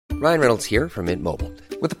Ryan Reynolds here from Mint Mobile.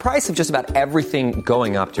 With the price of just about everything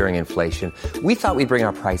going up during inflation, we thought we'd bring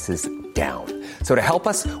our prices down. So to help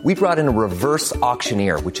us, we brought in a reverse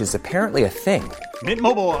auctioneer, which is apparently a thing. Mint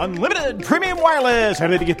Mobile Unlimited Premium Wireless. How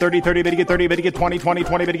to get 30, 30, bit to get 30, bit to get 20, 20,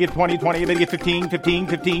 20, bit to get 20, 20, bit to get 15, 15,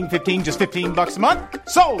 15, 15, just $15 a month?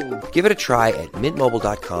 Sold! Give it a try at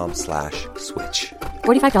mintmobile.com/switch.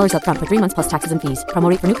 $45 up front for 3 months plus taxes and fees. Promo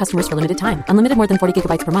rate for new customers for limited time. Unlimited more than 40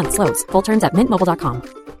 gigabytes per month. Slows full terms at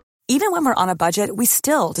mintmobile.com. Even when we're on a budget, we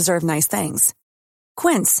still deserve nice things.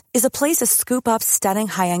 Quince is a place to scoop up stunning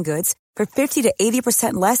high-end goods for 50 to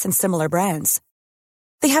 80% less than similar brands.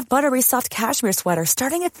 They have buttery soft cashmere sweaters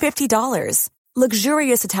starting at $50,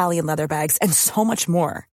 luxurious Italian leather bags, and so much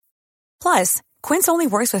more. Plus, Quince only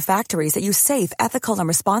works with factories that use safe, ethical, and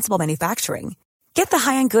responsible manufacturing. Get the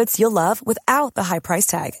high-end goods you'll love without the high price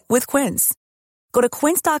tag with Quince. Go to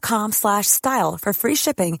quince.com/style for free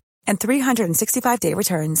shipping and 365-day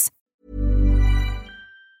returns.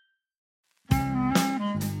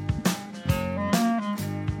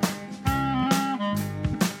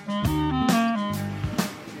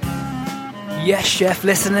 Yes, Chef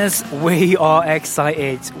listeners, we are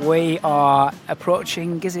excited. We are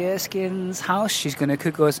approaching Gizzy Erskine's house. She's going to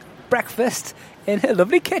cook us breakfast in her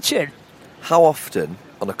lovely kitchen. How often,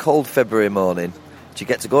 on a cold February morning, do you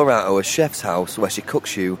get to go around to a chef's house where she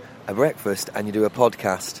cooks you a breakfast and you do a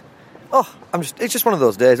podcast? Oh, it's just one of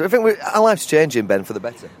those days. I think our life's changing, Ben, for the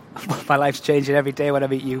better. My life's changing every day when I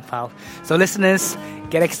meet you, pal. So listeners,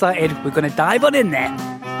 get excited. We're going to dive on in there.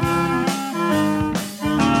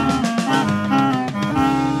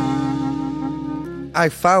 I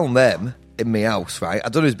found them in my house, right? I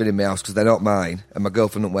don't know who's been in my house because they're not mine, and my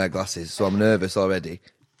girlfriend doesn't wear glasses, so I'm nervous already.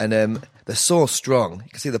 And they're so strong, you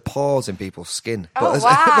can see the pores in people's skin. Oh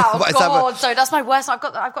wow! God, so that's my worst. I've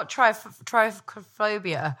got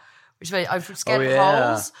trypophobia, which means I'm scared of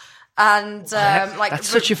holes. And that's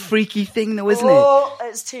such a freaky thing, though, isn't it?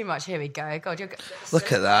 It's too much. Here we go. God,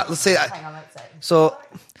 look at that. Let's see. Hang on, let's see. So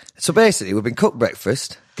basically, we've been cooked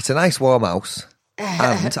breakfast. It's a nice warm house.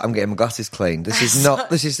 And I'm getting my glasses cleaned. This is better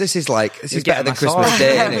than Christmas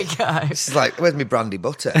Day, isn't it? Go. This is like, where's my brandy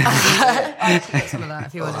butter? I can get some of that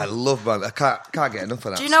if you want. I love brandy. I can't get enough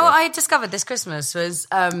of that. Do you know what I discovered this Christmas was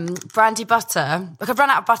brandy butter? Like I've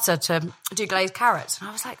run out of butter to do glazed carrots, and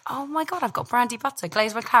I was like, oh my God, I've got brandy butter,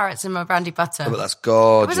 glazed my carrots in my brandy butter. Oh, but that's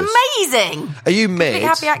gorgeous. It was amazing. Are you made?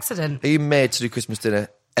 Happy accident. Are you made to do Christmas dinner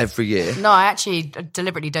every year? No, I actually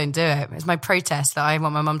deliberately don't do it. It's my protest that I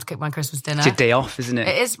want my mum to cook my Christmas dinner. It's your day off, isn't it?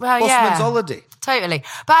 It is. Well, Bossman's holiday. Totally.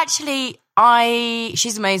 But actually,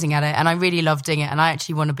 she's amazing at it, and I really love doing it, and I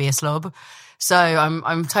actually want to be a slob. So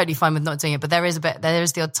I'm totally fine with not doing it. But there is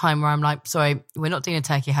the odd time where I'm like, sorry, we're not doing a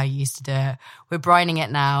turkey how you used to do it. We're brining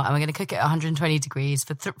it now, and we're going to cook it at 120 degrees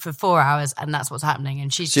for 4 hours, and that's what's happening.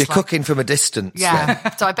 And she's so you're cooking from a distance.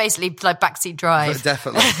 Yeah. So I basically backseat drive.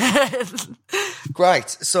 Definitely. Right.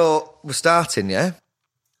 So we're starting, yeah.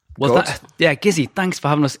 Well, Gizzy, thanks for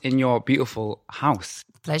having us in your beautiful house.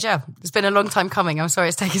 Pleasure. It's been a long time coming. I'm sorry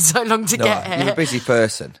it's taken so long to get here. You're a busy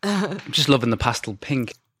person. I'm just loving the pastel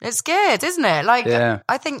pink. It's good, isn't it? Like, yeah.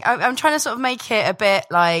 I think I'm trying to sort of make it a bit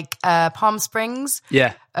like Palm Springs.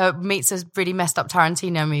 Yeah. Meets a really messed up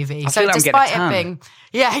Tarantino movie. I feel like despite it being,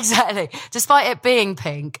 yeah, exactly. Despite it being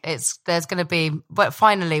pink, there's going to be, but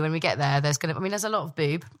finally when we get there, there's a lot of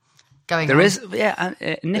boob going on. There is, yeah,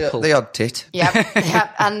 nipple. The odd tit. Yeah, yeah,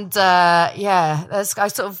 and I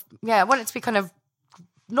want it to be kind of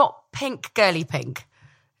not pink, girly pink.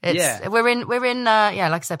 We're in like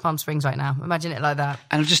I said, Palm Springs right now. Imagine it like that.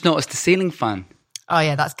 And I've just noticed the ceiling fan. Oh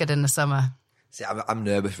yeah, that's good in the summer. See, I'm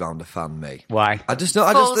nervous around a fan, me. Why? They just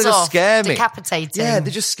scare me. Decapitating. Yeah, they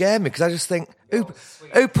just scare me because I just think, who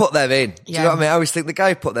put them in? Do you know what I mean? I always think the guy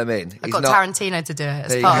who put them in. I got Tarantino to do it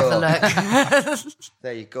as part of the look.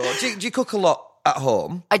 There you go. Do you cook a lot at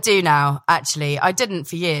home? I do now, actually. I didn't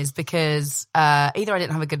for years because either I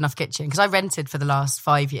didn't have a good enough kitchen because I rented for the last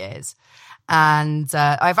 5 years. And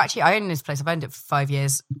I own this place. I've owned it for 5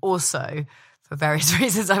 years also for various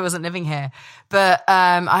reasons. I wasn't living here. But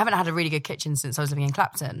I haven't had a really good kitchen since I was living in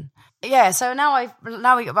Clapton. Yeah, so now I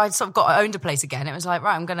sort of owned a place again. It was like,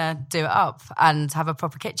 right, I'm going to do it up and have a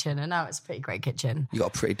proper kitchen. And now it's a pretty great kitchen. You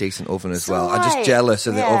got a pretty decent oven as well. I'm just jealous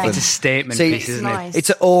of the oven. It's a statement piece, isn't it? It's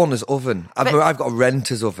an owner's oven. I've got a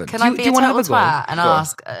renter's oven. Can I be a total twat and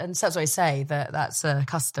ask, and say that that's a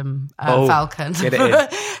custom Falcon. Get it in.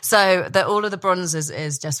 So that all of the bronzes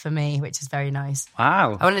is just for me, which is very nice.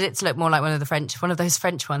 Wow. I wanted it to look more like one of those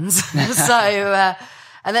French ones. So...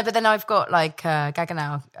 but then I've got like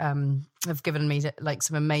Gaggenau have given me like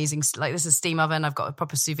some amazing, like this is a steam oven. I've got a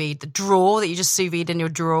proper sous vide. The drawer that you just sous vide in your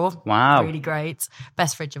drawer. Wow. Really great.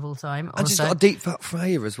 Best fridge of all time. And she's got a deep fat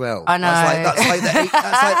fryer as well. I know. That's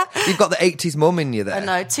like you've got the 80s mum in you there. I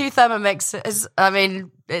know. 2 Thermomix.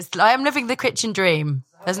 I am living the kitchen dream.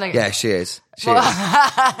 There's no. Yeah, she is.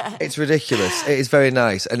 It's ridiculous. It is very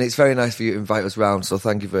nice. And it's very nice for you to invite us round. So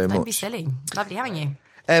thank you very much. Don't be silly. Lovely having you.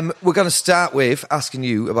 We're going to start with asking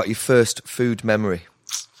you about your first food memory.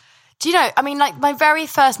 Do you know, I mean, like my very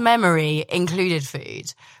first memory included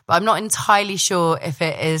food, but I'm not entirely sure if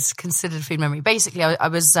it is considered food memory. Basically, I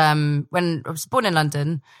was, when I was born in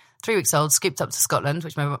London, 3 weeks old, scooped up to Scotland,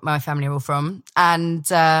 which my family are all from. And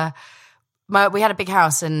we had a big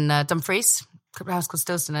house in Dumfries, a house called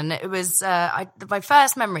Stilston. And it was, my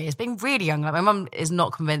first memory is being really young. Like my mum is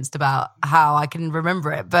not convinced about how I can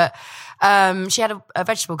remember it, but she had a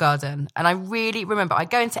vegetable garden. And I really remember I'd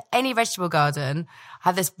go into any vegetable garden,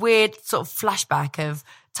 have this weird sort of flashback of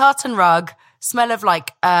tartan rug, smell of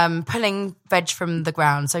like pulling veg from the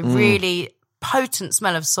ground. So really potent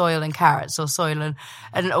smell of soil and carrots or soil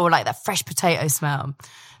and or like that fresh potato smell.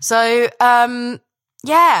 So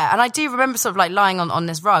yeah, and I do remember sort of like lying on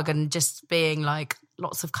this rug and just being like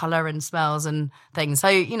lots of colour and smells and things. So,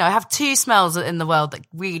 you know, I have 2 smells in the world that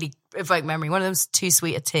really evoke memory. One of them's too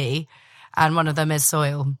sweet a tea and one of them is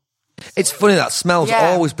soil. It's funny that smells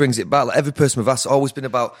always brings it back. Like every person we've asked, it's always been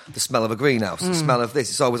about the smell of a greenhouse, the smell of this.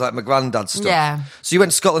 It's always like my granddad's stuff. Yeah. So you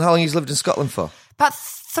went to Scotland. How long have you lived in Scotland for? About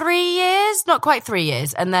 3 years, not quite 3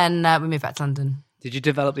 years. And then we moved back to London. Did you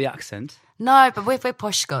develop the accent? No, but we're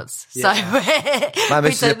posh Scots. Yeah. So my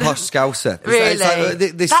missus is a posh Scouser. Really? It's like, they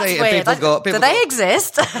That's say it weird. and people do they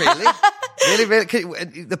exist? Really?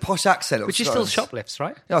 Really? The posh accent. But she still shoplifts,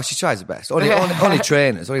 right? No, she tries her best. Only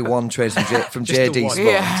trainers. Only one trainer from JD Sports.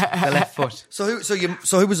 Yeah. The left foot. So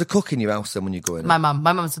who was the cook in your house then when you go in? My mum.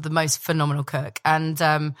 My mum's the most phenomenal cook. And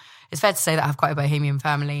it's fair to say that I have quite a bohemian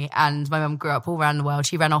family. And my mum grew up all around the world.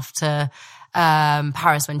 She ran off to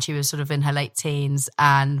Paris when she was sort of in her late teens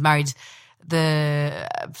and married the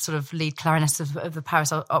sort of lead clarinetist of the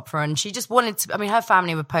Paris Opera, and she just wanted to, I mean, her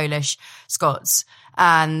family were Polish Scots,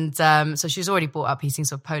 and so she was already brought up eating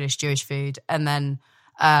sort of Polish Jewish food, and then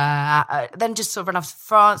just sort of ran off to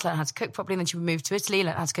France, learned how to cook properly, and then she moved to Italy,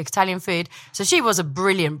 learned how to cook Italian food. So she was a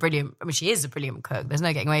brilliant, I mean, she is a brilliant cook, there's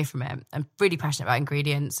no getting away from it, and really passionate about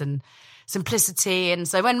ingredients and simplicity. And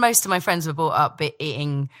so when most of my friends were brought up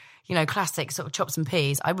eating, you know, classic sort of chops and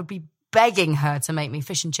peas, I would be begging her to make me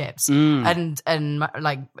fish and chips and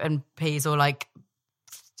peas, or like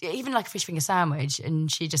even like a fish finger sandwich,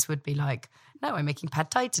 and she just would be like, no, I'm making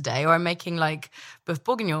pad thai today, or I'm making like beef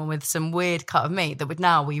bourguignon with some weird cut of meat that would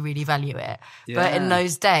now we really value it. Yeah. But in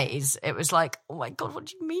those days it was like, oh my God, what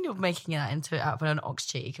do you mean you're making that out of an ox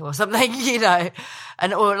cheek or something, you know?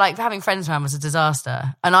 And or like having friends around was a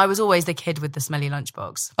disaster, and I was always the kid with the smelly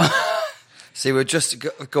lunchbox. See, we're just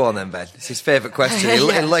go on then, Ben. It's his favourite question.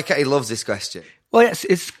 He loves this question. Well,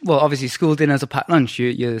 it's obviously school dinner's a packed lunch.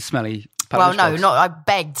 You're smelly. Well, no, not. I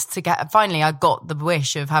begged to get. Finally, I got the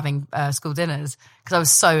wish of having school dinners because I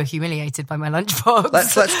was so humiliated by my lunchbox.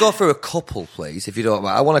 Let's go through a couple, please, if you don't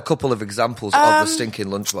mind. I want a couple of examples of the stinking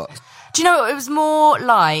lunchbox. Do you know it was more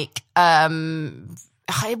like?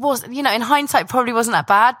 It was, you know, in hindsight, probably wasn't that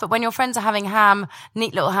bad. But when your friends are having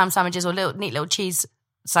neat little ham sandwiches or neat little cheese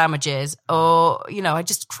sandwiches, or, you know, I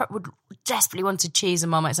just would desperately wanted cheese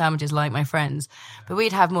and Marmite sandwiches like my friends, but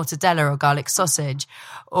we'd have mortadella or garlic sausage,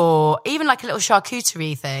 or even like a little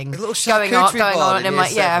charcuterie thing, a little charcuterie going on in my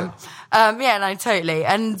no, totally,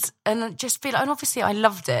 and just be like, and obviously I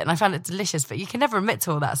loved it and I found it delicious, but you can never admit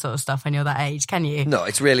to all that sort of stuff when you're that age, can you? No,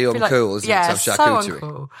 it's really uncool, isn't it, to have charcuterie? So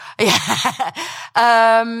uncool.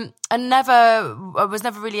 Yeah. And I was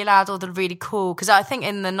never really allowed all the really cool, because I think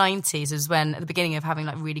in the 90s is when, at the beginning of having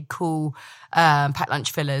like really cool packed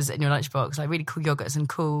lunch fillers in your lunchbox, like really cool yogurts and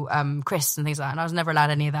cool crisps and things like that, and I was never allowed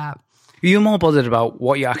any of that. Were you more bothered about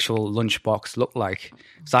what your actual lunchbox looked like?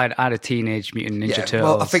 So I had a Teenage Mutant Ninja Turtles.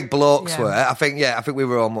 Well, I think blokes were. I think we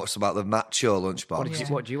were almost about the macho lunchbox.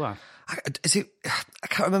 What do you have? I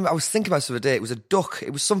can't remember. I was thinking about this the other day. It was a duck.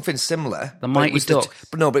 It was something similar. The Mighty Duck.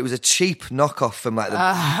 But it was a cheap knockoff from like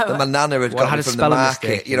that my nana had got from the market.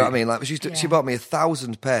 Mistake, you know what I mean? Like she bought me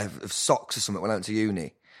 1,000 pair of socks or something when I went to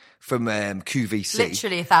uni from QVC.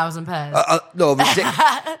 Literally 1,000 pairs. No,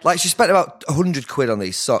 like she spent about 100 quid on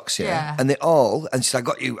these socks, and they all, and she's like,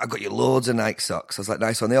 I got you loads of Nike socks. I was like,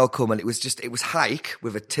 nice one. They all come, and it was hike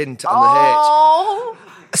with a tint on the H.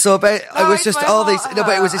 So it was just all these. No,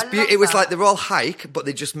 but it was this. It was like they were all hike, but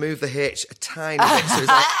they just moved the H a tiny bit, so it was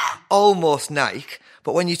like almost Nike,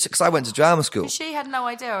 But when because I went to drama school, She had no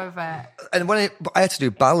idea of it. and but I had to do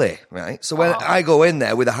ballet, right? So when I go in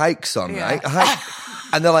there with the hikes on, right,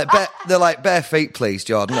 and they're like bare feet, please,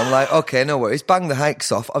 Jordan. I'm like, okay, no worries. Bang the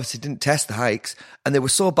hikes off. Obviously, didn't test the hikes, and they were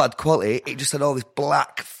so bad quality. It just had all this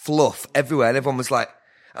black fluff everywhere, and everyone was like,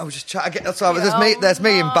 I was just trying to get. So there's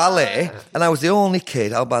me in ballet, and I was the only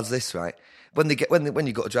kid. How bad's this, right? When you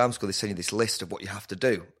go to drama school, they send you this list of what you have to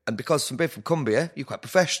do. And because some people from Cumbria, you're quite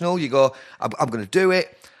professional, you go, I'm going to do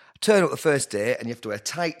it. Turn up the first day and you have to wear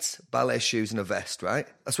tights, ballet shoes and a vest, right?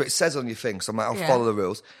 That's what it says on your thing. So I'm like, I'll follow the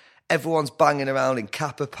rules. Everyone's banging around in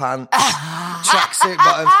kappa pants, tracksuit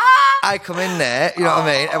bottoms. I come in there, you know what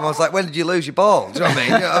I mean? Everyone's like, when did you lose your ball? Do you know what I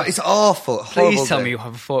mean? You know, it's awful. Please tell me you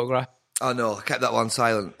have a photograph. Oh no, I kept that one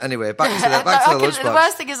silent. Anyway, back to the lunchbox. The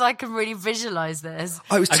worst thing is I can really visualise this.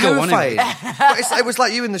 Oh, it was terrifying. But it was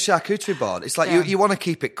like you in the charcuterie board. It's like you want to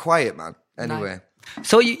keep it quiet, man. Anyway. No.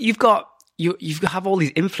 So you have all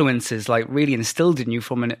these influences like really instilled in you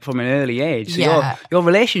from an early age. So your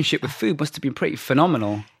relationship with food must have been pretty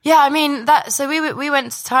phenomenal. Yeah, I mean so we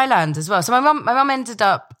went to Thailand as well. So my mum ended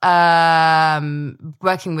up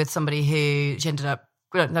working with somebody who she ended up.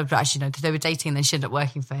 No, actually, no, they were dating and then she ended up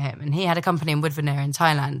working for him. And he had a company in Wood Veneer in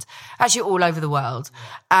Thailand, actually all over the world.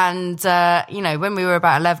 And, when we were when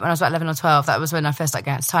I was about 11 or 12, that was when I first started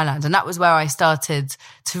going to Thailand. And that was where I started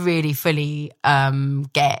to really fully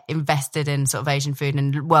get invested in sort of Asian food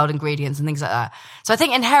and world ingredients and things like that. So I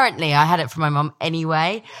think inherently I had it from my mum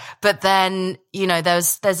anyway. But then,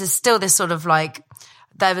 there's still this sort of like,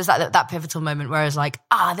 there was that pivotal moment where I was like,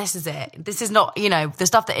 this is it. This is not, the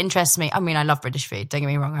stuff that interests me. I mean, I love British food. Don't get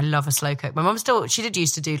me wrong. I love a slow cook. My mum she did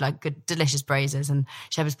used to do like good, delicious braises and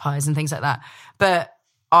shepherd's pies and things like that. But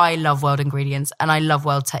I love world ingredients and I love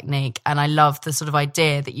world technique. And I love the sort of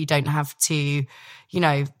idea that you don't have to,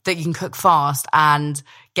 that you can cook fast and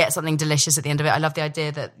get something delicious at the end of it. I love the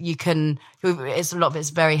idea that you can, a lot of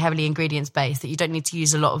it's very heavily ingredients based, that you don't need to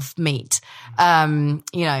use a lot of meat.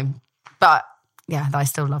 But yeah, I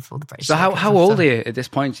still love all the British. So how old are you at this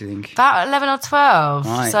point, do you think? About 11 or 12.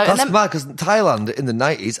 Right. So, that's mad, because Thailand in the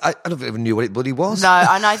 90s, I don't even knew what it bloody was. No,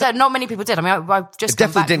 I don't. Not many people did. I mean, I just it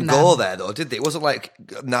definitely didn't go there, though, did they? It wasn't like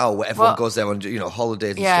now where everyone goes there on,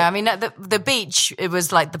 holidays and stuff. Yeah, I mean, the beach, it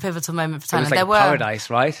was like the pivotal moment for Thailand. It was like paradise,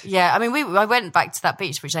 right? Yeah, I mean, I went back to that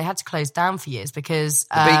beach, which they had to close down for years because...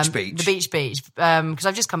 The beach, because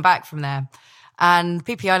I've just come back from there. And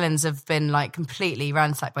Phi Phi Islands have been like completely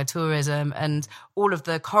ransacked by tourism, and all of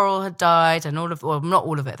the coral had died, and not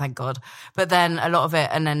all of it, thank God, but then a lot of it,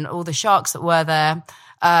 and then all the sharks that were there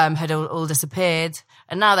had all disappeared,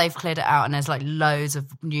 and now they've cleared it out, and there's like loads of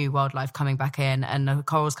new wildlife coming back in, and the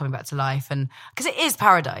coral's coming back to life, and because it is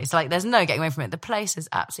paradise, like there's no getting away from it. The place is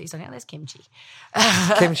absolutely stunning. Oh, there's Kimchi.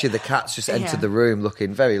 Kimchi, the cat's just entered the room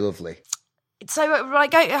looking very lovely. So,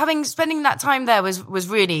 like, spending that time there was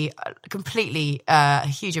really completely a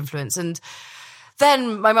huge influence. And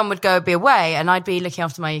then my mum would be away, and I'd be looking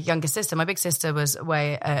after my younger sister. My big sister was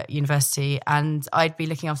away at university, and I'd be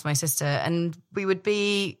looking after my sister, and we would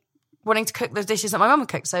be wanting to cook the dishes that my mum would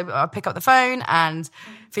cook. So I'd pick up the phone and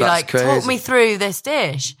be talk me through this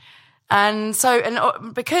dish. And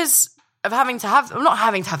so, because of not having to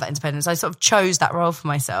have that independence, I sort of chose that role for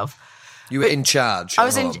myself. You were in charge. I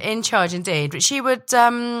was in charge indeed. But she would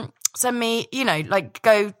send me, go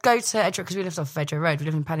to Edgware, because we lived off of Edgware Road. We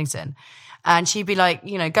live in Paddington. And she'd be like,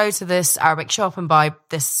 go to this Arabic shop and buy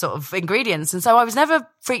this sort of ingredients. And so I was never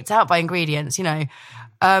freaked out by ingredients, A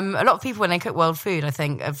lot of people, when they cook world food, I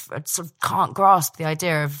think, sort of can't grasp the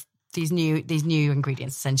idea of these new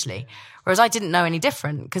ingredients, essentially. Whereas I didn't know any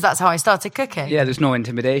different, because that's how I started cooking. Yeah, there's no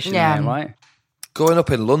intimidation there, right? Growing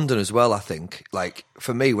up in London as well, I think, like,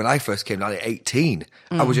 for me, when I first came down at 18,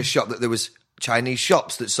 I was just shocked that there was Chinese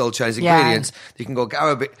shops that sold Chinese ingredients. You can go get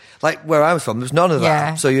Arabic. Like, where I'm from, there's none of that.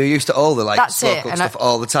 Yeah. So you're used to all the, slow cook stuff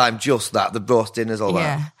all the time, just that, the roast dinners, all that.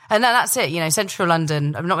 Yeah. And then that's it, Central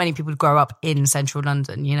London. Not many people grow up in Central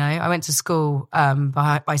London, I went to school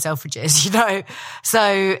by Selfridges,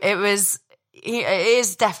 So it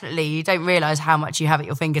is definitely, you don't realise how much you have at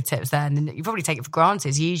your fingertips there, and you probably take it for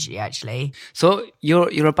granted usually, actually. So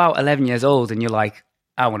you're about 11 years old and you're like,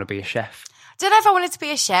 I want to be a chef. I don't know if I wanted to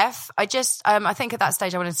be a chef. I just, I think at that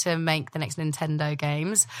stage I wanted to make the next Nintendo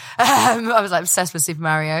games. I was like obsessed with Super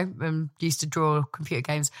Mario and used to draw computer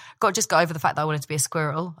games. Just got over the fact that I wanted to be a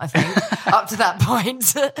squirrel, I think, up to that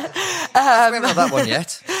point. I haven't had that one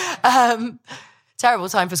yet. Terrible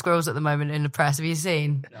time for squirrels at the moment in the press. Have you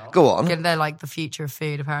seen? No. Go on. They're like the future of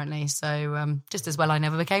food, apparently. So just as well I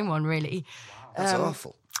never became one, really. Wow, that's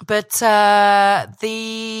awful. But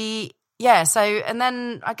yeah, so, and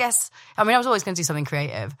then I guess, I mean, I was always going to do something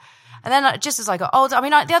creative. And then just as I got older, I mean,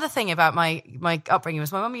 the other thing about my upbringing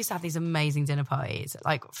was my mum used to have these amazing dinner parties,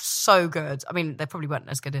 like so good. I mean, they probably weren't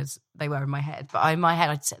as good as they were in my head, but in my head,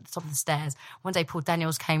 I'd sit at the top of the stairs. One day, Paul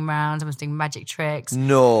Daniels came round and was doing magic tricks.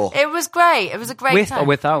 No. It was great. It was a great time.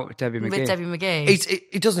 With or without Debbie McGee? With Debbie McGee.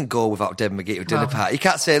 It doesn't go without Deb McGee to dinner party. You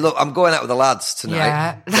can't say, look, I'm going out with the lads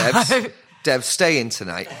tonight. Yeah. Deb's staying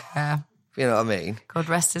tonight. Yeah. You know what I mean? God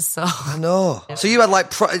rest his soul. I know. So you had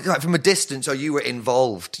like from a distance, or you were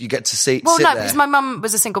involved. You get to sit no, there. Because my mum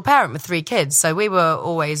was a single parent with 3 kids, so we were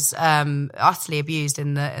always utterly abused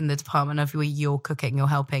in the department of you're cooking, you're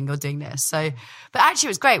helping, you're doing this. So, but actually,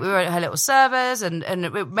 it was great. We were her little servers, and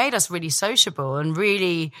it made us really sociable and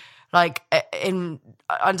really like in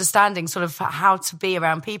understanding sort of how to be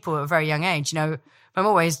around people at a very young age. You know, my mum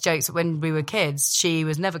always jokes that when we were kids, she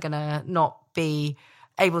was never going to not be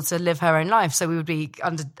able to live her own life. So we would be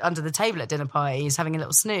under the table at dinner parties having a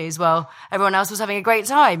little snooze while everyone else was having a great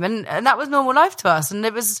time. And that was normal life to us. And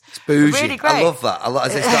it was really great. I love that.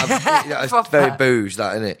 It's very bouge,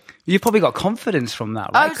 that, isn't it? You've probably got confidence from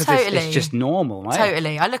that, right? Oh, totally. It's just normal, right?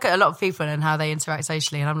 Totally. I look at a lot of people and how they interact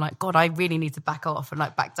socially, and I'm like, God, I really need to back off and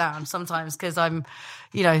like back down sometimes because I'm,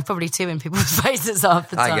 you know, probably too in people's faces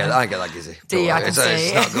half the time. I get that, Gizzy. I can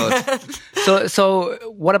see. It's not good. So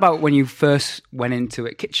what about when you first went into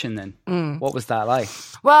a kitchen then? What was that like?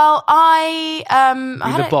 Well, Were you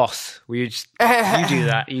the boss? Were you just, you do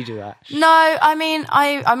that? No, I mean,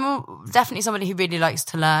 I'm definitely somebody who really likes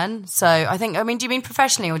to learn. So I think, do you mean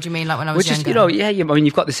professionally or do you mean like when I was younger? I mean,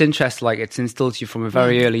 you've got this interest, like it's instilled to you from a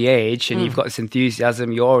very early age and you've got this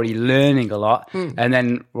enthusiasm, you're already learning a lot. And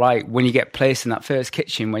then, right, when you get placed in that first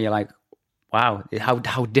kitchen where you're like, wow,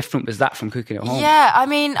 how different was that from cooking at home? Yeah, I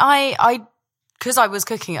mean, because I was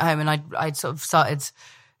cooking at home and I'd sort of started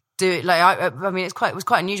do like I mean it was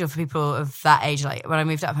quite unusual for people of that age. Like when I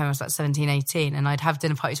moved out of home I was like 17, 18 and I'd have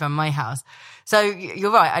dinner parties around my house. So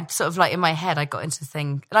you're right, I'd sort of like in my head I got into the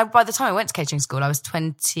thing, and by the time I went to catering school I was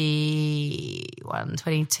 21,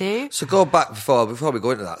 22. So go back before we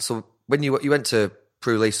go into that. So when you went to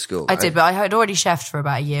Prue Leith School, I did, but I had already chefed for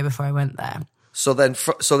about a year before I went there. So then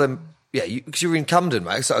yeah, because you were in Camden,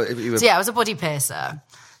 right? So yeah, I was a body piercer.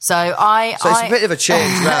 So it's a bit of a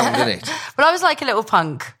change round, isn't it? But I was like a little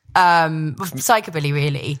punk. Psychobilly,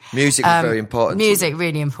 really. Music was very important. Music,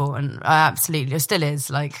 really important. Absolutely. It still is.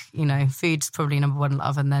 Like, you know, food's probably number one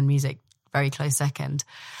love and then music very close second.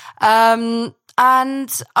 And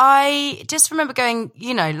I just remember going,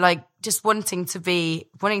 you know, like just wanting to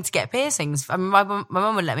get piercings. I mean, my mum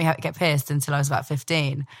wouldn't let me get pierced until I was about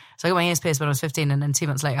 15. So I got my ears pierced when I was 15 and then 2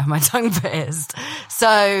 months later I had my tongue pierced.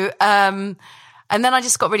 So, and then I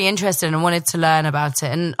just got really interested and wanted to learn about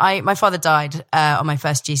it. And my father died on my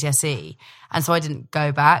first GCSE, and so I didn't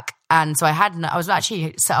go back. And so I was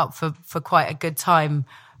actually set up for quite a good time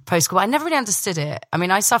post-school. I never really understood it. I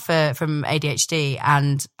mean, I suffer from ADHD,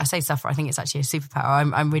 and I say suffer, I think it's actually a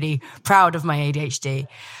superpower. I'm really proud of my ADHD.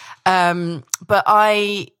 But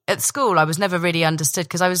at school, I was never really understood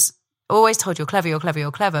because I was always told you're clever,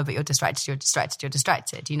 but you're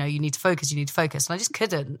distracted. You know, you need to focus. And I just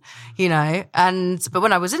couldn't, you know. But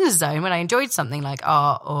when I was in the zone, when I enjoyed something like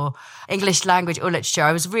art or English language or literature,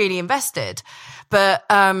 I was really invested. But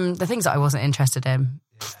the things that I wasn't interested in,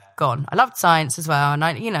 gone. I loved science as well. And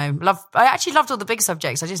I actually loved all the big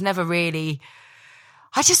subjects. I just never really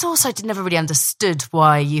understood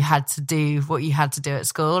why you had to do what you had to do at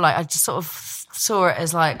school. Like I just sort of saw it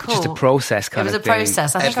as like, cool. Just a process kind of thing. It was a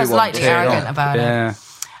process. I think I was slightly arrogant about it.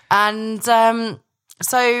 And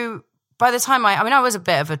so by the time I was a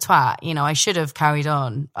bit of a twat, you know, I should have carried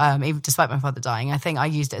on, even despite my father dying. I think I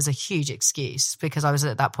used it as a huge excuse because I was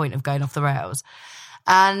at that point of going off the rails.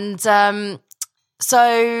 And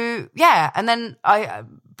so, yeah, and then I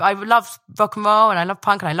loved rock and roll and I loved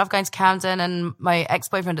punk and I loved going to Camden, and my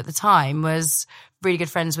ex-boyfriend at the time was really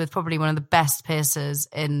good friends with probably one of the best piercers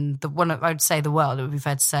in the world, it would be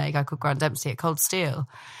fair to say, a guy called Grant Dempsey at Cold Steel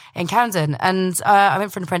in Camden. And I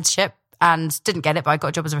went for an apprenticeship and didn't get it, but I got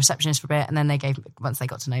a job as a receptionist for a bit, and then once they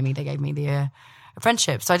got to know me, they gave me the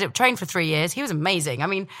apprenticeship. So I trained for 3 years. He was amazing. I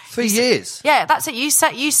mean, 3 years? Yeah, that's it. You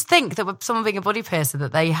think that with someone being a body piercer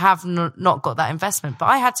that they have not got that investment. But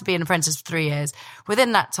I had to be an apprentice for 3 years.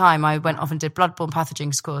 Within that time, I went off and did bloodborne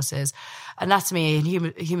pathogens courses, anatomy and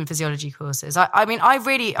human physiology courses. I went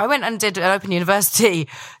and did an open university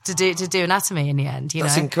to do anatomy in the end.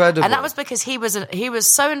 That's incredible. And that was because he was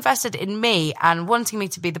so invested in me and wanting me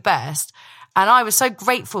to be the best. And I was so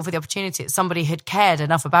grateful for the opportunity that somebody had cared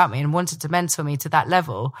enough about me and wanted to mentor me to that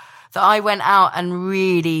level that I went out and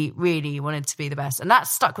really, really wanted to be the best. And that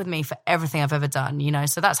stuck with me for everything I've ever done, you know.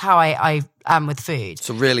 So that's how I am with food. It's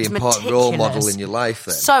a really important role model in your life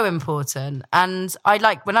then. So important. And I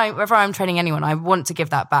like, whenever I'm training anyone, I want to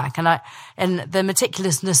give that back. And the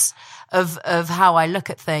meticulousness of how I look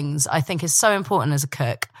at things, I think is so important as a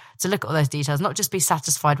cook, to look at all those details, not just be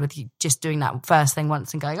satisfied with you just doing that first thing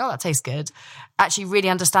once and going, oh, that tastes good. Actually really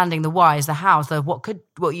understanding the whys, the hows, the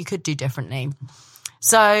what you could do differently.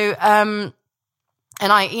 So, and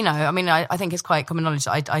I think it's quite common knowledge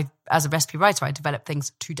that I, as a recipe writer, I develop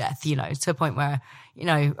things to death, you know, to a point where, you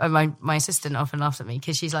know, my assistant often laughs at me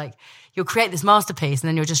because she's like, you'll create this masterpiece and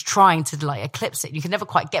then you're just trying to like eclipse it. You can never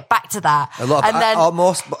quite get back to that. A lot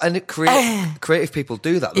of creative people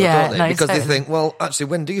do that though, don't they? No, because totally. they think, well, actually,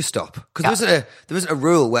 when do you stop? Because there isn't a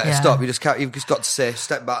rule where to stop. You just can't, you've just got to say,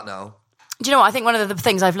 step back now. Do you know what? I think one of the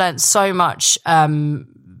things I've learned so much,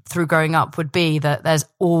 through growing up would be that there's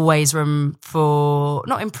always room for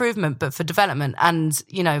not improvement, but for development. And,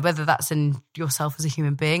 you know, whether that's in yourself as a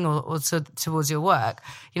human being or towards your work,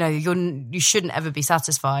 you know, you shouldn't ever be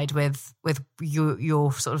satisfied with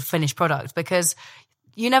your sort of finished product, because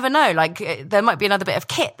you never know. Like, there might be another bit of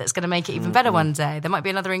kit that's going to make it even better one day. There might be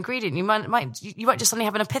another ingredient. You might just suddenly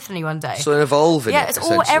have an epiphany one day. So evolving. Yeah,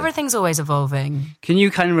 everything's always evolving. Can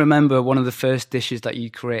you kind of remember one of the first dishes that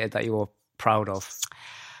you created that you were proud of?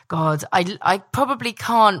 God, I probably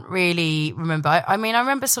can't really remember. I mean, I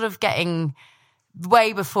remember sort of getting,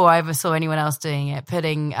 way before I ever saw anyone else doing it,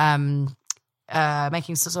 making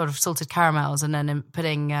sort of salted caramels, and then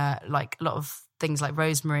putting like a lot of things like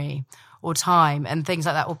rosemary or thyme and things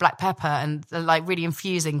like that, or black pepper, and like really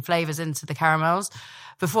infusing flavors into the caramels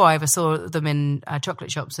before I ever saw them in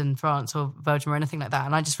chocolate shops in France or Belgium or anything like that.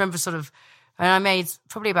 And I just remember and I made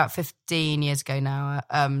probably about 15 years ago now,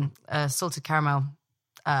 a salted caramel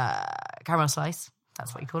slice,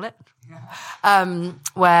 that's what you call it,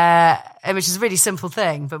 which is a really simple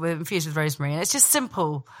thing, but we're infused with rosemary, and it's just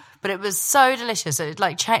simple, but it was so delicious. It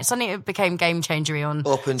like suddenly it became game changery on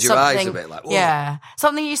opened your eyes a bit, like, whoa. Yeah,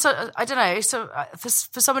 something you sort of, I don't know, so for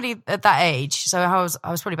somebody at that age, so I was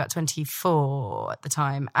probably about 24 at the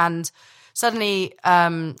time, and suddenly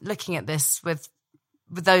looking at this with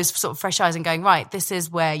those sort of fresh eyes and going, right, this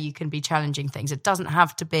is where you can be challenging things. It doesn't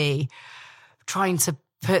have to be trying to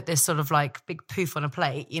put this sort of like big poof on a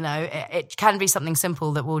plate, you know. It can be something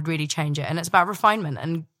simple that will really change it, and it's about refinement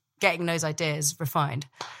and getting those ideas refined.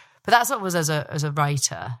 But that's what it was as a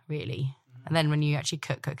writer, really. And then when you actually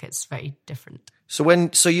cook, it's very different. So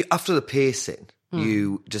you after the piercing,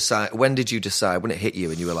 you decide. When did you decide? When it hit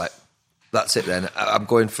you, and you were like, that's it then. I'm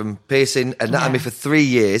going from piercing anatomy for 3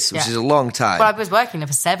 years, which is a long time. Well, I was working there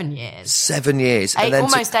for 7 years. 7 years.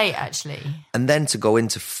 Almost 8, actually. And then to go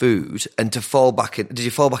into food and to fall back in... Did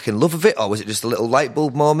you fall back in love of it, or was it just a little light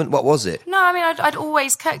bulb moment? What was it? No, I mean, I'd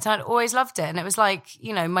always cooked and I'd always loved it. And it was like,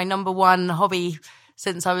 you know, my number one hobby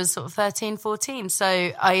since I was sort of 13, 14. So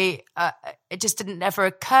it just didn't ever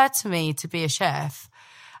occur to me to be a chef.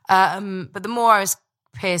 But the more I was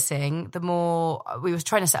piercing, the more we were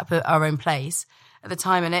trying to set up our own place at the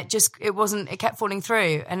time, and it kept falling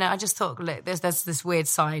through, and I just thought, look, there's this weird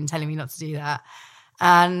sign telling me not to do that,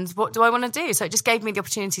 and what do I want to do? So it just gave me the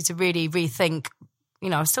opportunity to really rethink. You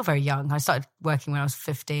know, I was still very young. I started working when I was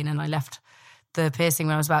 15, and I left the piercing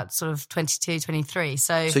when I was about sort of 22, 23.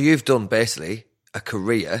 So you've done basically a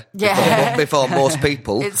career before most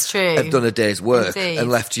people it's true. have done a day's work. Indeed. And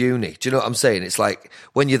left uni. Do you know what I'm saying? It's like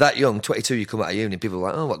when you're that young, 22, you come out of uni, people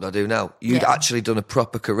are like, oh, what do I do now? You'd actually done a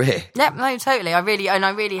proper career. Yep, no, totally. I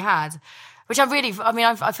really had, which I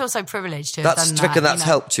feel so privileged to have done that. And that's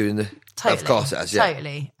helped you in the... Totally. Of course it has, yeah.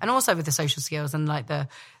 Totally. And also with the social skills and like the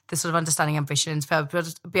sort of understanding ambitions, be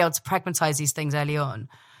able to pragmatise these things early on,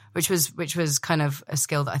 which was kind of a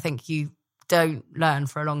skill that I think you don't learn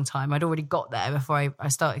for a long time. I'd already got there before I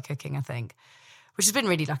started cooking, I think, which has been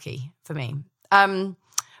really lucky for me. But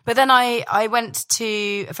then I went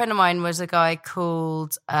to, a friend of mine was a guy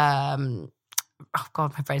called, oh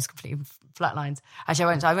God, my brain's completely flatlines.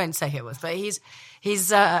 Actually, I won't say who it was, but he's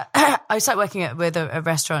I started working with a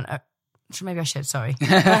restaurant. Maybe I should, sorry.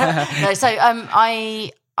 No, so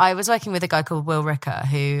I was working with a guy called Will Ricker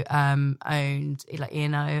who owned like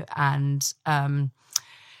E&O, and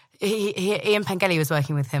Ian Pengelly was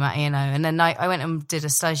working with him at E&O, and then I went and did a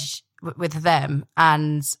stage with them,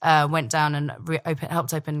 and went down and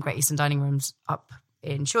helped open Great Eastern Dining Rooms up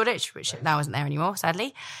in Shoreditch, which now isn't there anymore,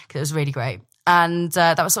 sadly, because it was really great. And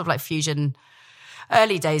that was sort of like fusion,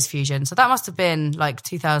 early days fusion. So that must have been like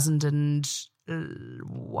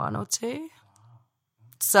 2001 or 2.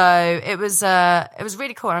 So it was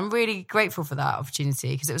really cool. And I'm really grateful for that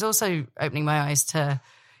opportunity because it was also opening my eyes to,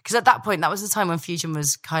 because at that point, that was the time when Fusion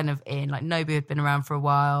was kind of in, like Nobu had been around for a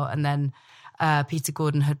while and then Peter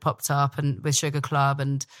Gordon had popped up and with Sugar Club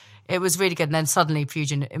and it was really good. And then suddenly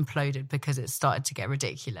Fusion imploded because it started to get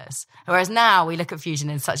ridiculous. Whereas now we look at Fusion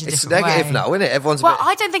in such a different way. It's negative now, isn't it? Everyone's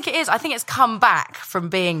I don't think it is. I think it's come back from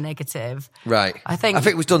being negative. Right. I think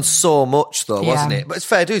it was done so much though, Yeah. wasn't it? But it's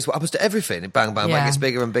fair dues. What happens to everything? It bang, bang, Yeah. bang, gets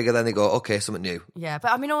bigger and bigger. Then they go, okay, something new. Yeah,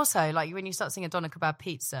 but I mean also like when you start seeing a Doner Kebab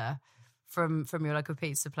pizza from your local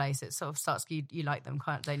pizza place, it sort of starts, you like them,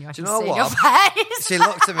 can't you? I can know see what? your face. She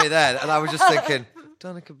looked at me then and I was just thinking,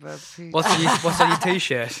 Doner Kebab pizza. What's on your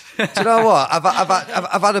t-shirt? Do you know what?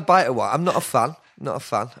 I've had a bite of one. I'm not a fan. Not a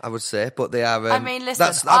fan, I would say, but they are. I mean,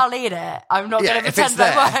 listen, I'll eat it. I'm not going to if pretend it's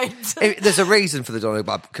there, I won't. There's a reason for the Doner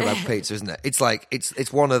Kebab pizza, isn't it? It's like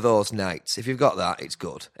it's one of those nights. If you've got that, it's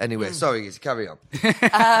good. Anyway, sorry, Izzy, carry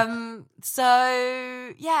on.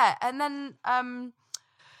 So yeah, and then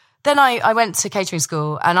I went to catering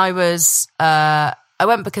school, and I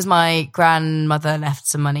went because my grandmother left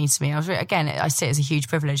some money to me. I see it as a huge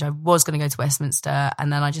privilege. I was going to go to Westminster,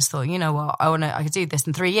 and then I just thought, you know what, I could do this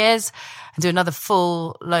in 3 years and do another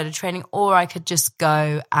full load of training, or I could just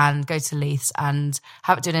go to Leiths and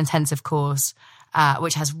do an intensive course,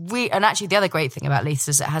 which has and actually the other great thing about Leiths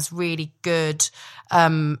is it has really good,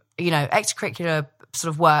 extracurricular sort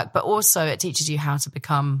of work, but also it teaches you how to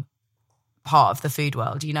become part of the food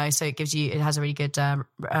world, so it has a really good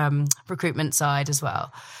recruitment side as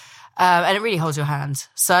well, and it really holds your hand.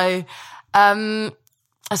 So I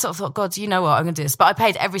sort of thought, God, you know what, I'm going to do this. But I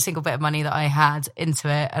paid every single bit of money that I had into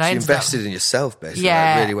it, and I invested in yourself, basically.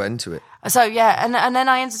 Yeah, I really went into it. So yeah, and then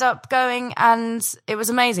I ended up going, and it was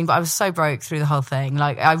amazing. But I was so broke through the whole thing.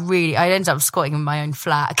 Like I ended up squatting in my own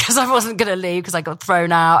flat because I wasn't going to leave because I got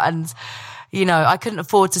thrown out and. I couldn't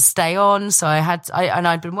afford to stay on, so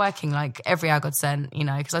I'd been working like every hour God sent,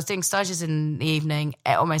 because I was doing stages in the evening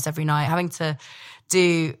almost every night, having to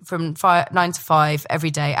do from 9 to 5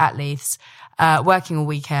 every day at Leiths, working all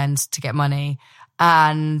weekend to get money,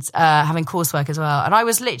 and having coursework as well. And I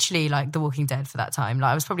was literally like The Walking Dead for that time.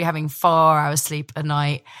 Like I was probably having 4 hours sleep a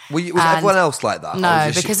night. Was everyone else like that?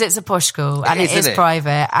 No, because it's a posh school and it is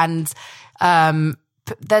private, and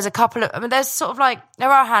there's a couple of, there's sort of like, there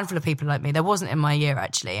are a handful of people like me. There wasn't in my year,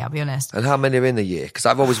 actually, I'll be honest. And how many are in the year? Because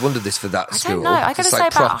I've always wondered this for that school. I don't know. I got to say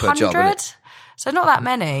about 100. Job, so not that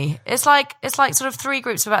many. It's like sort of 3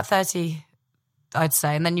 groups of about 30, I'd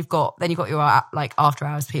say. And then you've got your like after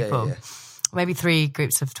hours people. Yeah. Maybe 3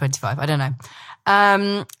 groups of 25. I don't know.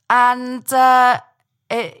 And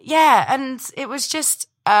it was just,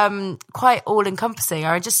 quite all encompassing.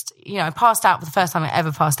 I just, I passed out for the first time I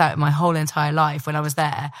ever passed out in my whole entire life when I was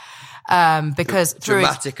there. Because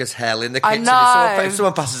dramatic as hell in the kitchen. I know. If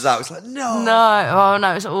someone passes out, it's like, no. Oh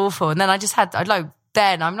no, it's awful. And then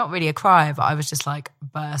I'm not really a crier, but I was just like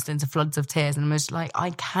burst into floods of tears and I was like,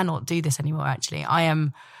 I cannot do this anymore, actually.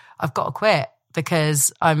 I've got to quit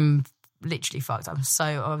because I'm literally fucked. I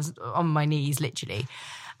was on my knees, literally.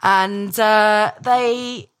 And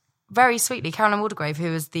they very sweetly, Carolyn Waldegrave,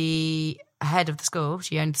 who was the head of the school,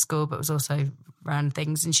 she owned the school but was also ran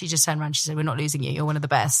things, and she just turned around, she said, we're not losing you, you're one of the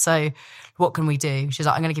best, so what can we do? She's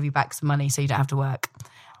like, I'm going to give you back some money so you don't have to work.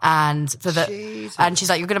 And and she's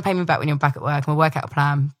like, you're going to pay me back when you're back at work and we'll work out a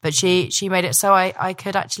plan. But she made it so I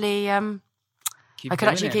could actually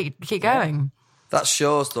keep going. That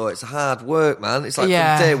shows though, it's hard work, man. It's like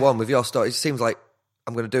from day one with your story, it seems like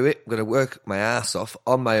I'm going to do it. I'm going to work my ass off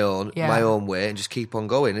on my own way, and just keep on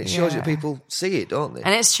going. It shows you people see it, don't they?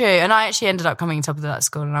 And it's true. And I actually ended up coming top of that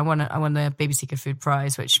school, and I won the BBC Good Food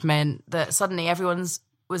Prize, which meant that suddenly everyone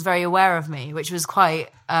was very aware of me, which was quite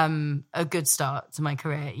a good start to my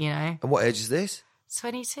career, And what age is this?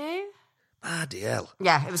 22. Bloody hell.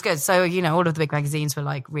 Yeah, it was good. So, all of the big magazines were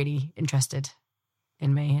like really interested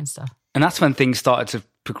in me and stuff. And that's when things started to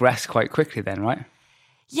progress quite quickly then, right?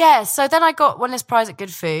 Yeah, so then I won this prize at Good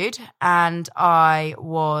Food, and I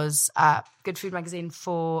was at Good Food magazine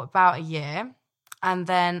for about a year, and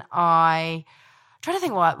then I'm trying to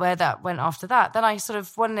think where that went after that. Then I sort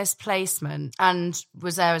of won this placement and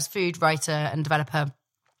was there as food writer and developer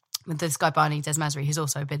with this guy Barney Des Masry, who's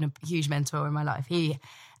also been a huge mentor in my life. He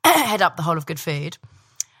head up the whole of Good Food,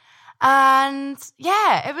 and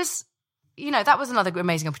yeah, it was. That was another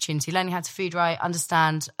amazing opportunity, learning how to food write,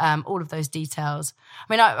 understand all of those details.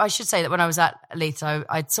 I mean, I should say that when I was at Leiths,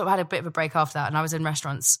 I sort of had a bit of a break after that, and I was in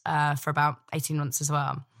restaurants for about 18 months as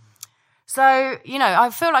well. So, I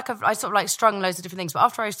feel like I sort of like strung loads of different things. But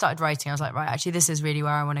after I started writing, I was like, right, actually, this is really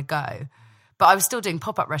where I want to go. But I was still doing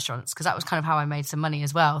pop-up restaurants because that was kind of how I made some money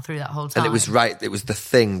as well through that whole time. And it was the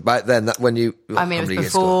thing back then. That when you, I mean, it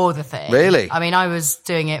was before the thing. Really? I mean, I was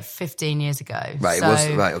doing it 15 years ago. Right, so, it was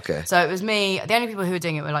right. Okay. So it was me. The only people who were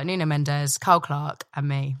doing it were like Nuno Mendes, Carl Clark, and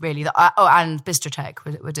me. Really, and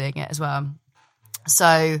Bistrotech were doing it as well.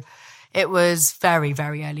 So it was very,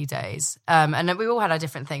 very early days. And then we all had our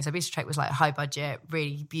different things. So Bistrotech was like high budget,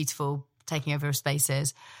 really beautiful, taking over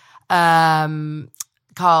spaces.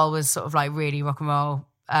 Carl was sort of like really rock and roll.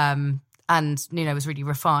 And Nuno was really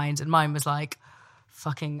refined. And mine was like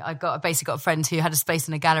fucking, I basically got a friend who had a space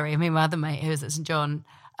in a gallery. And me and my other mate, who was at St. John,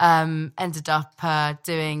 ended up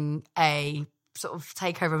doing a sort of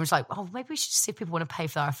takeover and was like, oh, maybe we should just see if people want to pay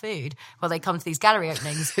for our food while they come to these gallery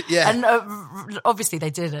openings. Yeah. And obviously they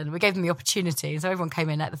didn't. We gave them the opportunity. So everyone came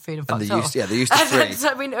in, ate the food and fucked off. They used to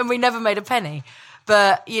free. And we never made a penny.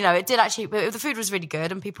 But, you know, it did actually, the food was really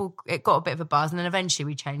good and it got a bit of a buzz. And then eventually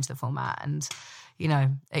we changed the format and, you know,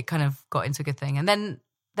 it kind of got into a good thing. And then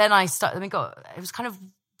it was kind of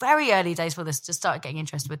very early days for this, just started getting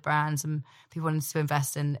interested with brands and people wanted to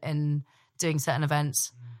invest in doing certain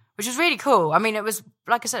events, which was really cool. I mean, it was,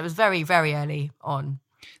 like I said, it was very, very early on.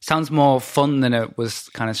 Sounds more fun than it was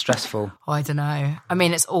kind of stressful. Oh, I don't know. I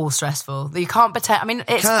mean, it's all stressful. You can't pretend. I mean, it's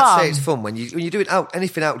fun. You can't fun. say it's fun when you're doing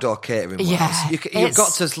anything outdoor catering. Yeah, you've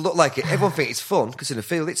got to look like it. Everyone thinks it's fun because in a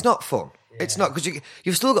field, it's not fun. Yeah. It's not because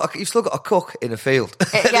you've still got a cook in a field.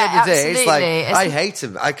 At the end of the day, it's like I hate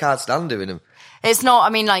them. I can't stand doing them. It's not.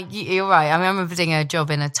 I mean, like you're right. I mean, I remember doing a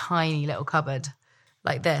job in a tiny little cupboard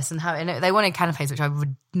like this, and they wanted canapes, which I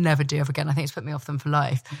would never do ever again. I think it's put me off them for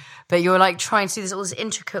life. But you're like trying to do all this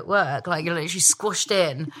intricate work, like you're literally squashed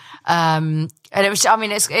in, and it was. I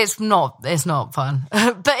mean, it's not fun,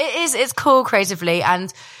 but it's cool creatively,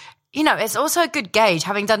 and you know, it's also a good gauge.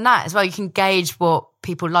 Having done that as well, you can gauge what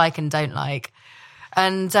people like and don't like,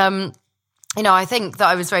 and you know, I think that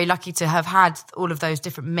I was very lucky to have had all of those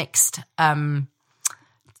different mixed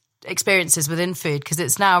experiences within food, because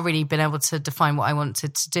it's now really been able to define what I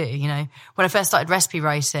wanted to do. You know, when I first started recipe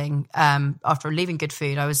writing, after leaving Good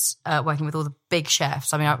Food, I was working with all the big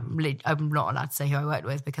chefs. I mean, I'm not allowed to say who I worked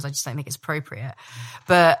with because I just don't think it's appropriate.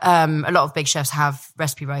 But a lot of big chefs have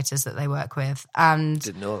recipe writers that they work with. And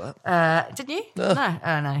didn't know that. Did you? No.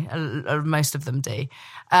 No. Most of them do.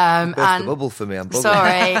 Burst the bubble for me. I'm bubbling.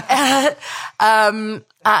 Sorry.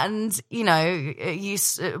 And you know,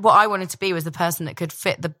 what I wanted to be was the person that could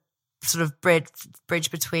fit the sort of bridge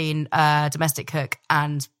between domestic cook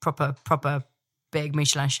and proper big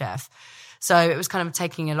Michelin chef. So it was kind of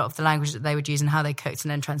taking a lot of the language that they would use and how they cooked and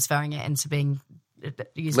then transferring it into being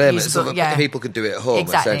usable. So people could do it at home,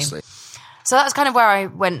 essentially. So that's kind of where I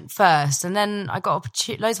went first. And then I got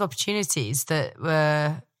loads of opportunities that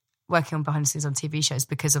were working on behind the scenes on TV shows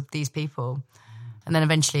because of these people. And then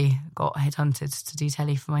eventually got headhunted to do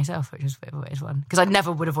telly for myself, which was a bit of a weird one. Because I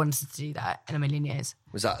never would have wanted to do that in a million years.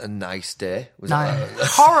 Was that a nice day?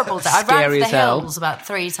 Horrible day. I ran for the hell. hills about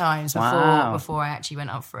 3 times before I actually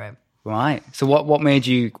went up for it. Right. So what made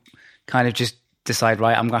you kind of just decide,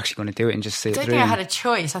 right, I'm actually going to do it and just see it through? I don't think I had a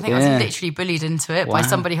choice. I think I was literally bullied into it by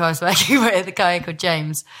somebody who I was working with, a guy called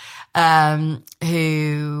James,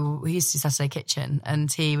 who used to do Saturday Kitchen,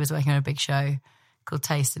 and he was working on a big show called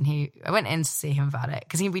Taste, and I went in to see him about it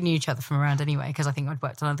because we knew each other from around anyway, because I think I'd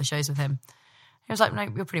worked on other shows with him. He was like, no,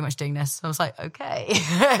 you're pretty much doing this. So I was like, okay.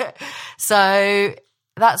 So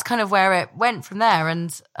that's kind of where it went from there.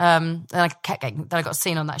 And then I got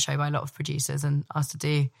seen on that show by a lot of producers and asked to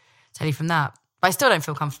do telly from that. But I still don't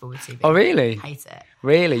feel comfortable with TV. Oh, really? I hate it.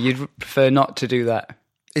 Really? You'd prefer not to do that?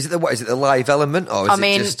 Is it the live element, or is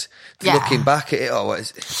it just looking back at it, or what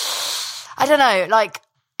is it? I don't know. Like,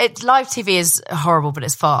 live TV is horrible, but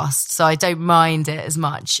it's fast, so I don't mind it as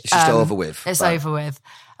much. It's just over with. It's over with.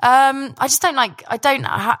 I just don't like.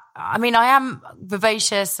 I mean, I am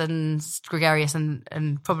vivacious and gregarious,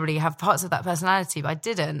 and probably have parts of that personality, but I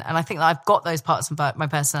didn't. And I think that I've got those parts of my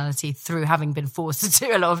personality through having been forced to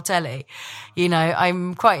do a lot of telly. You know,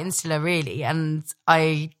 I'm quite insular, really, and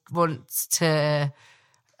I don't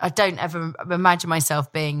ever imagine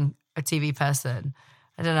myself being a TV person.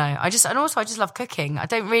 I don't know. I just love cooking. I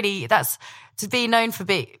don't really, to be known for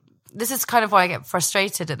this is kind of why I get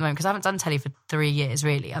frustrated at the moment, because I haven't done telly for 3 years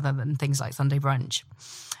really, other than things like Sunday Brunch.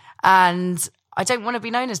 And I don't want to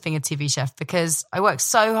be known as being a TV chef because I work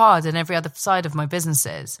so hard in every other side of my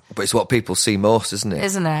businesses. But it's what people see most, isn't it?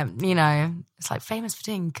 Isn't it? You know, it's like famous for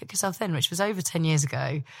doing Cook Yourself Thin, which was over 10 years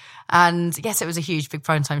ago. And yes, it was a huge, big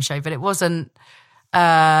primetime show, but it wasn't, you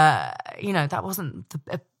know, that wasn't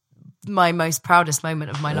my most proudest moment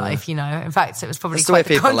of my life, you know. In fact, it was probably That's the way quite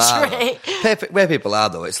the people contrary. are. Where people are,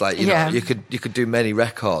 though, it's like, you know, you could do many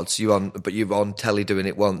records, but you're on telly doing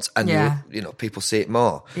it once, and you know, people see it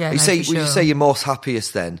more. Yeah, would you say you're most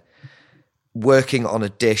happiest then working on a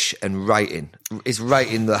dish and writing? Is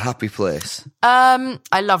writing the happy place?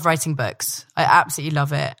 I love writing books. I absolutely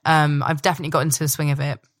love it. I've definitely got into the swing of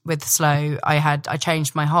it. With Slow, I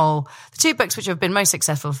changed the 2 books which have been most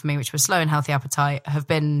successful for me, which were Slow and Healthy Appetite, have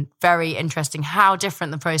been very interesting. How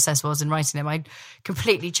different the process was in writing them. I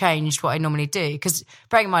completely changed what I normally do. Because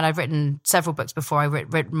bearing in mind, I've written several books before I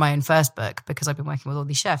written my own first book, because I've been working with all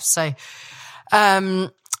these chefs. So,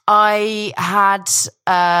 I had,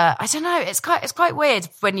 I don't know, it's quite weird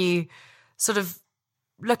when you sort of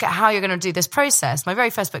look at how you're going to do this process. My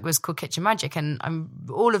very first book was called Kitchen Magic, and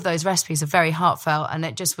all of those recipes are very heartfelt, and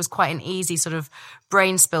it just was quite an easy sort of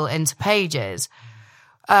brain spill into pages.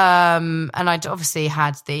 And I'd obviously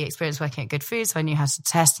had the experience working at Good Food, so I knew how to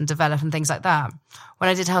test and develop and things like that. When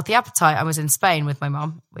I did Healthy Appetite, I was in Spain with my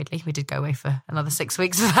mum. Weirdly, we did go away for another 6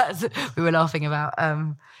 weeks for that. We were laughing about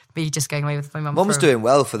me just going away with my mum. Mum's doing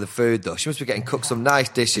well for the food, though. She must be getting cooked some nice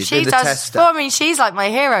dishes. She does. Well, I mean, she's like my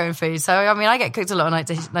hero in food. So, I mean, I get cooked a lot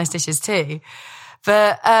of nice dishes too.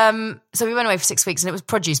 But, so we went away for 6 weeks, and it was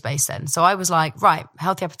produce based then. So I was like, right,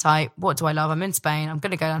 Healthy Appetite. What do I love? I'm in Spain. I'm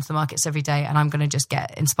going to go down to the markets every day, and I'm going to just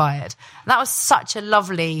get inspired. And that was such a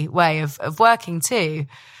lovely way of working too.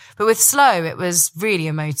 But with Slow, it was really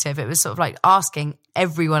emotive. It was sort of like asking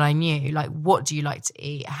everyone I knew, like, what do you like to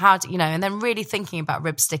eat? How do you know? And then really thinking about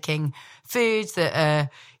rib sticking foods that are,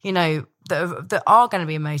 you know, that are going to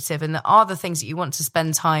be emotive, and that are the things that you want to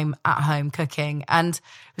spend time at home cooking. And it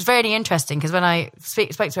was really interesting, because when I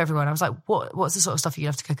spoke to everyone, I was like, what's the sort of stuff you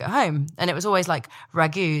love to cook at home? And it was always like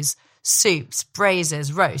ragouts, soups,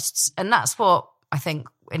 braises, roasts. And that's what I think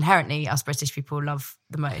inherently us British people love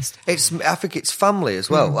the most. I think it's family as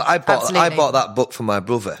well. I bought that book for my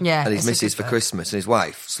brother and his missus for Christmas, and his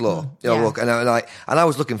wife, Slow. You know, look, and I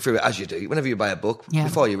was looking through it, as you do. Whenever you buy a book,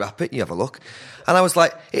 before you wrap it, you have a look. And I was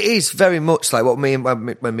like, it is very much like what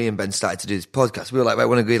when me and Ben started to do this podcast. We were like, I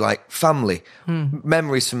want to be like family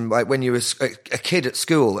memories from like when you were a kid at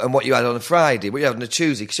school, and what you had on a Friday, what you had on a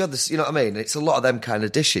Tuesday, because you had this, you know what I mean? It's a lot of them kind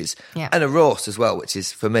of dishes, and a roast as well, which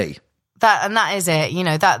is for me. That is it, you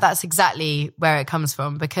know, that's exactly where it comes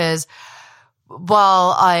from. Because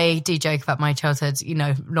while I do joke about my childhood, you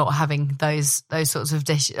know, not having those sorts of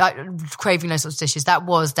dishes, craving those sorts of dishes, that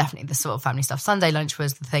was definitely the sort of family stuff. Sunday lunch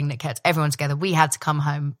was the thing that kept everyone together. We had to come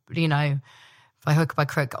home, you know, by hook or by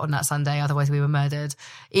crook on that Sunday, otherwise we were murdered.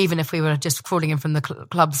 Even if we were just crawling in from the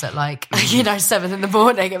clubs at like, you know, 7 in the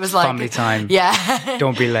morning, it was like family time. Yeah.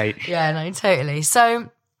 Don't be late. Yeah, no, totally.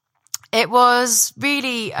 So it was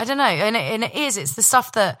really, I don't know, and it's the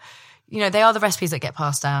stuff that, you know, they are the recipes that get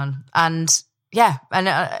passed down, and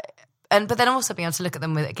but then also being able to look at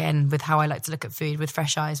them with how I like to look at food, with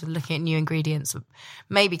fresh eyes, with looking at new ingredients.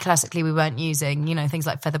 Maybe classically we weren't using, you know, things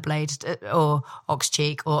like feather blade or ox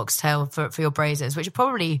cheek or oxtail for your braises, which are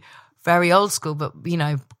probably very old school, but, you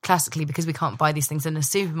know, classically, because we can't buy these things in a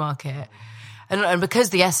supermarket. And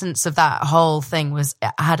because the essence of that whole thing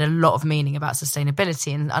had a lot of meaning about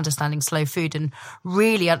sustainability and understanding slow food, and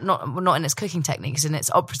really not in its cooking techniques, in its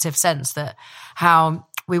operative sense, that how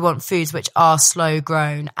we want foods which are slow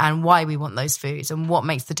grown, and why we want those foods, and what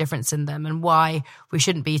makes the difference in them, and why we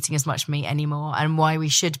shouldn't be eating as much meat anymore, and why we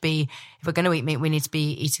should be, if we're going to eat meat, we need to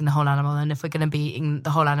be eating the whole animal, and if we're going to be eating the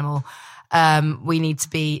whole animal, we need to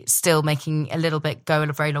be still making a little bit go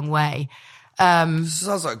a very long way.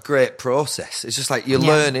 Sounds like a great process. It's just like you're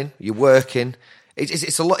learning, you're working.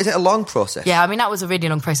 It's a lot. Is it a long process? Yeah, I mean, that was a really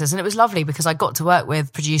long process, and it was lovely because I got to work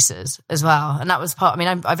with producers as well, and that was part. I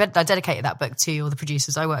mean, I dedicated that book to all the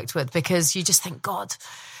producers I worked with, because you just think, God,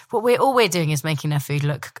 all we're doing is making their food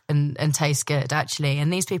look and taste good, actually.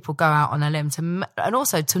 And these people go out on a limb and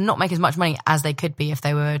also to not make as much money as they could be if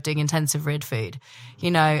they were doing intensive rid food,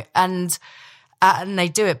 you know, and they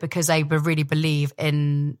do it because they really believe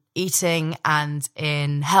in eating and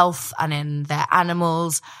in health and in their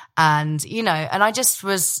animals. And, you know, and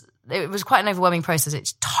it was quite an overwhelming process.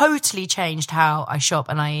 It totally changed how I shop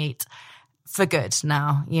and I eat for good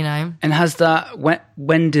now, you know. And has that,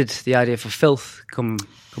 when did the idea for Filth come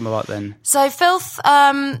about then? So Filth,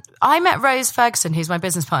 I met Rose Ferguson, who's my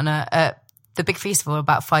business partner, at the Big Festival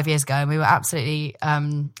about 5 years ago, and we were absolutely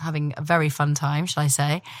having a very fun time, shall I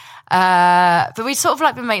say. But we'd sort of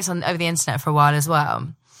like been mates over the internet for a while as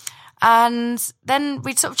well. And then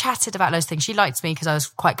we'd sort of chatted about those things. She liked me because I was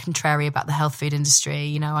quite contrary about the health food industry.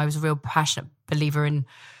 You know, I was a real passionate believer in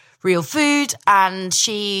real food, and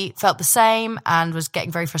she felt the same and was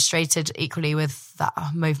getting very frustrated equally with that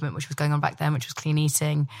movement which was going on back then, which was clean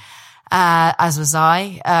eating, as was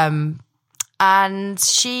I. And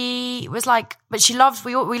she was like, but she loves,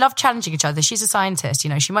 we love challenging each other. She's a scientist, you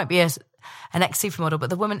know, she might be an ex-supermodel,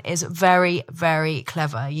 but the woman is very, very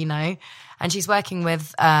clever, you know. And she's working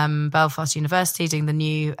with Belfast University doing the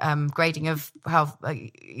new grading of how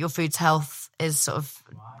your food's health is sort of,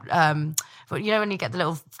 but you know, when you get the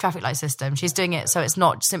little traffic light system, she's doing it so it's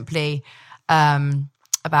not simply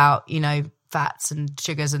about, you know, fats and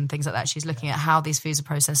sugars and things like that. She's looking at how these foods are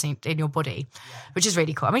processing in your body, which is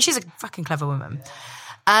really cool. I mean, she's a fucking clever woman.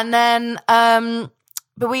 And then,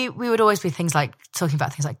 but we would always be things like talking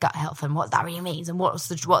about things like gut health and what that really means and what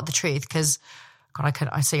the truth. Because God,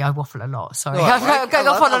 I see I waffle a lot. Sorry, I'm going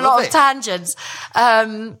off on a lot of tangents.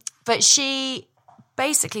 But she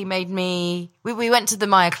basically made me. We went to the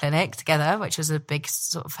Maya Clinic together, which was a big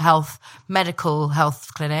sort of medical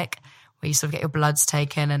health clinic, where you sort of get your bloods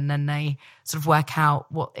taken and then they sort of work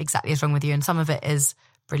out what exactly is wrong with you. And some of it is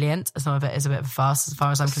brilliant, and some of it is a bit of a farce as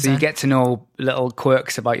far as I'm concerned. So you get to know little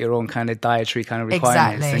quirks about your own kind of dietary kind of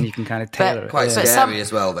requirements, and you can kind of tailor it. Quite scary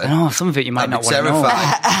as well then. I know, some of it you might not want to know.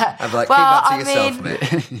 I'd be like, keep that to yourself,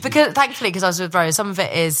 mate. Because thankfully, because I was with Rose, some of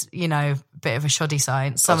it is, you know, a bit of a shoddy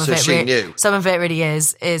science. Some of it really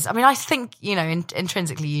is. I mean, I think, you know,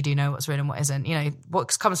 intrinsically you do know what's real and what isn't. You know,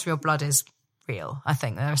 what comes from your blood is real. I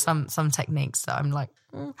think there are some techniques that I'm like,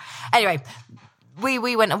 Anyway,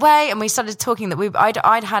 we went away and we started talking that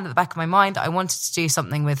I'd had at the back of my mind that I wanted to do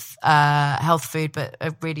something with health food, but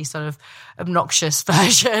a really sort of obnoxious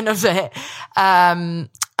version of it.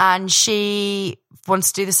 And she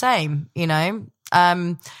wants to do the same, you know.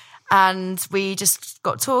 And we just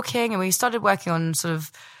got talking and we started working on sort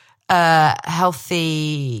of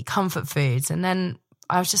healthy comfort foods. And then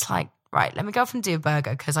I was just like, right, let me go off and do a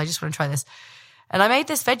burger because I just want to try this. And I made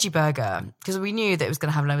this veggie burger because we knew that it was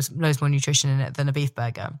going to have loads more nutrition in it than a beef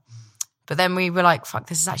burger. But then we were like, fuck,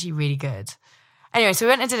 this is actually really good. Anyway, so we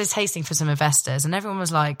went and did a tasting for some investors and everyone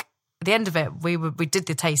was like, at the end of it, we did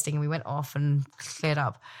the tasting and we went off and cleared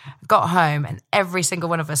up. Got home and every single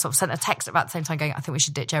one of us sort of sent a text about the same time going, I think we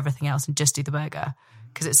should ditch everything else and just do the burger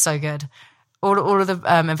because it's so good. All of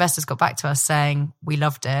the investors got back to us saying, we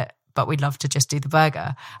loved it, but we'd love to just do the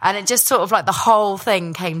burger. And it just sort of like the whole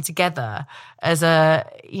thing came together as a,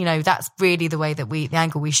 you know, that's really the way that the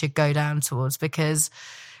angle we should go down towards because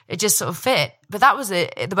it just sort of fit. But that was the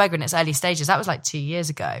burger in its early stages. That was like 2 years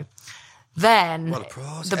ago. Then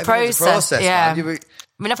the process, yeah. I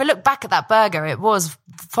mean, if I look back at that burger, it was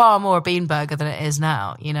far more a bean burger than it is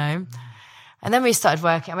now, you know? And then we started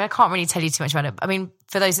working. I mean, I can't really tell you too much about it. I mean,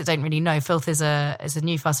 for those that don't really know, Filth is a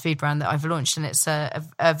new fast food brand that I've launched, and it's a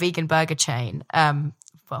vegan burger chain. Well,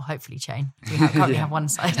 hopefully chain. We currently have one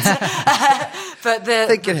site. But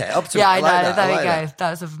thinking it up to yeah, I know. Like there we go.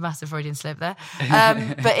 That was a massive Freudian slip there.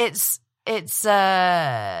 But it's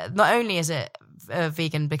not only is it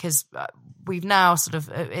vegan because we've now sort of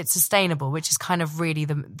it's sustainable, which is kind of really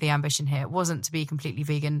the ambition here. It wasn't to be completely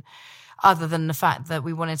vegan, other than the fact that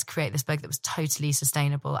we wanted to create this burger that was totally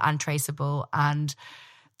sustainable and traceable. And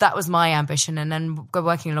that was my ambition. And then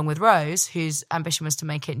working along with Rose, whose ambition was to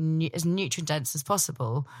make it as nutrient dense as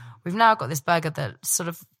possible. We've now got this burger that sort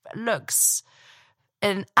of looks,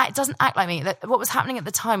 and it doesn't act like meat. What was happening at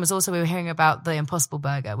the time was also we were hearing about the Impossible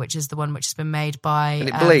Burger, which is the one which has been made by... And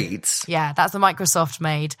it bleeds. Yeah, that's the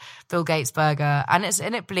Microsoft-made Bill Gates burger. And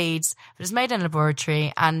it bleeds, but it's made in a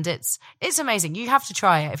laboratory, and it's amazing. You have to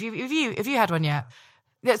try it. If you had one yet.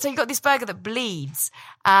 So you got this burger that bleeds,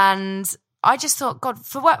 and I just thought, God,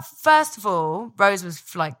 for what? First of all, Rose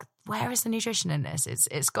was like, where is the nutrition in this?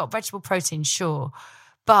 It's got vegetable protein, sure,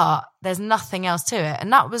 but there's nothing else to it.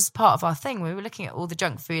 And that was part of our thing. We were looking at all the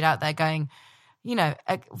junk food out there going, you know,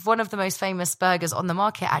 one of the most famous burgers on the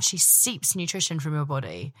market actually seeps nutrition from your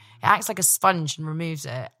body. It acts like a sponge and removes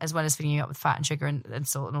it, as well as filling you up with fat and sugar and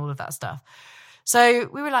salt and all of that stuff. So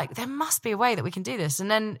we were like, there must be a way that we can do this. And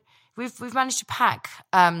then we've managed to pack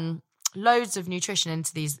loads of nutrition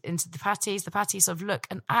into the patties. The patties sort of look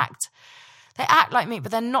and act. They act like meat,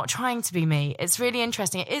 but they're not trying to be meat. It's really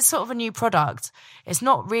interesting. It is sort of a new product. It's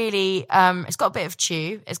not really, it's got a bit of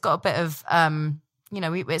chew. It's got a bit of, you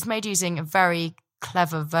know, it's made using a very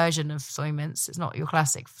clever version of soy mince. It's not your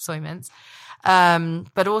classic soy mince,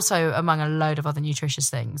 but also among a load of other nutritious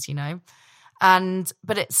things, you know.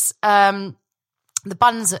 But it's, the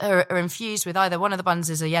buns are infused with either one of the buns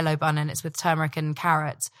is a yellow bun and it's with turmeric and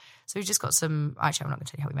carrot. So we just got some. Actually, I'm not going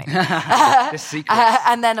to tell you how we make them. This secret.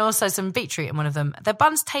 And then also some beetroot in one of them. The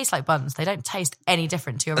buns taste like buns. They don't taste any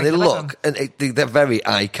different to your And they regular look, and they're very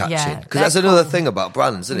eye-catching. Yeah, Because they're that's another cool. thing about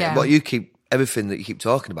brands, isn't Yeah. it? What you keep, everything that you keep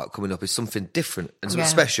talking about coming up is something different and something Yeah.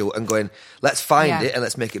 special and going, let's find Yeah. it and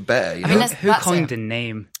let's make it better. You I mean, know? Who that's coined it. the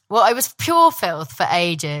name? Well, I was Pure Filth for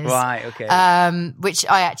ages. Right, okay. Which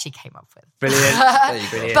I actually came up with. Brilliant. There you go.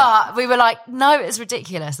 Brilliant. But we were like, no, it's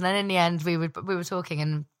ridiculous. And then in the end, we were talking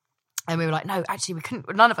and we were like, no, actually, we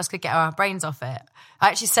couldn't. None of us could get our brains off it. I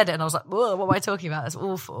actually said it, and I was like, whoa, what am I talking about? That's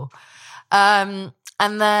awful. And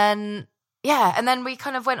then we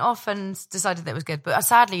kind of went off and decided that it was good. But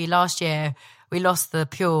sadly, last year we lost the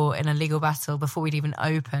Pure in a legal battle before we'd even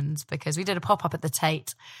opened, because we did a pop up at the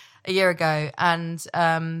Tate a year ago, and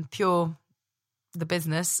Pure, the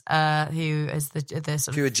business, who is the sort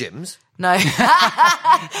of Pure gyms. no,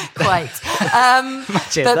 quite.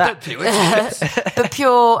 Imagine that. But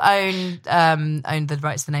Pure owned the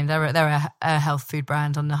rights to the name. They're a health food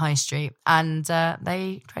brand on the high street, and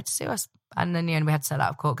they tried to sue us. And in the end, we had to settle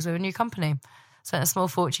out of court because we were a new company. Spent a small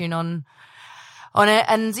fortune on it,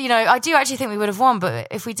 and I do actually think we would have won, but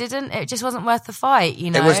if we didn't, it just wasn't worth the fight.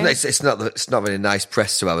 It wasn't. It's not really nice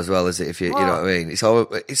press to have as well, is it? If you know what I mean. It's not.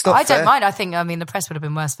 I fair. don't mind. I think the press would have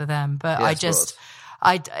been worse for them, but Yeah, I I just. suppose.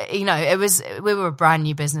 We were a brand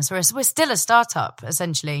new business. We're still a startup,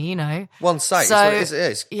 essentially, One site. So So it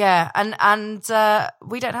is. yeah, and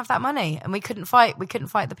we don't have that money, and we couldn't fight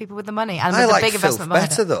the people with the money, and with I the like big Filth investment behind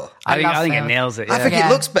better it. though. I think it Filth. nails it. I Yeah. think Yeah.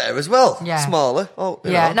 it looks better as well. Yeah. Smaller. Oh,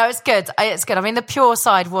 you Yeah, know. no, it's good. It's good. I mean, the Pure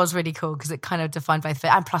side was really cool because it kind of defined both,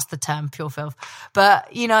 and plus the term Pure Filth. But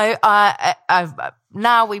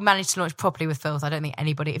now we managed to launch properly with Filth. I don't think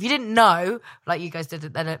anybody, if you didn't know, like you guys did,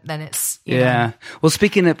 then it's you know. Yeah. Well,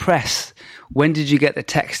 speaking of press, when did you get the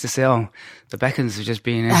text to say, "Oh, the Beckhams have just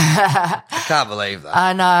been in"? I can't believe that.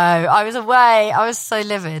 I know. I was away. I was so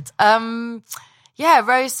livid.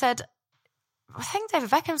 Rose said, I think David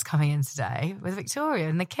Beckham's coming in today with Victoria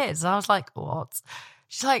and the kids. And I was like, what?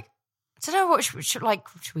 She's like, I don't know what should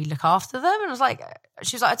we look after them? And I was like,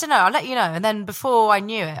 she was like, I don't know, I'll let you know. And then before I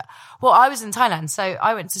knew it, well, I was in Thailand, so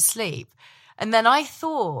I went to sleep. And then I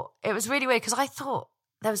thought, it was really weird because I thought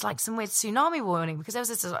there was like some weird tsunami warning because there was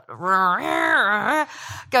this like,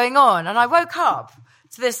 going on. And I woke up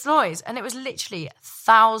to this noise, and it was literally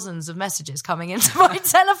thousands of messages coming into my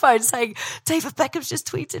telephone saying, David Beckham's just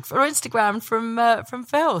tweeted or Instagram from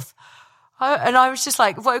Filth. And I was just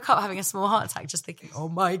like, woke up having a small heart attack, just thinking, oh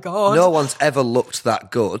my God. No one's ever looked that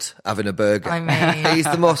good having a burger. I mean, he's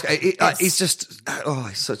the most. He's just. Oh,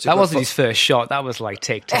 he's such a. That good wasn't his first shot. That was like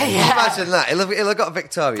take 10. Can you imagine that? He'll have got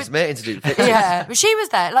Victoria's mate to do the pictures. yeah, but she was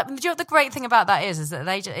there. Like, do you know what the great thing about that is that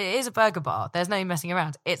it is a burger bar. There's no messing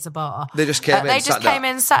around. It's a bar. They just came in, They sat just down. came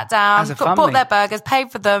in, sat down, As a bought family. their burgers,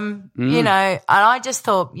 paid for them, and I just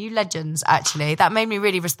thought, you legends, actually. That made me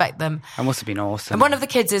really respect them. That must have been awesome. And one of the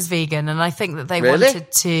kids is vegan, and I think that they Really? wanted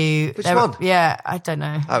to. Which one? Yeah, I don't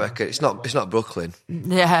know. I reckon it's not Brooklyn.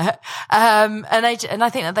 Yeah, and I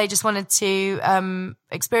think that they just wanted to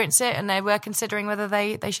experience it, and they were considering whether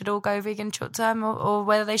they should all go vegan short term or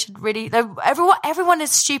whether they should really. Everyone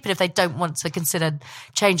is stupid if they don't want to consider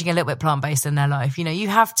changing a little bit plant based in their life. You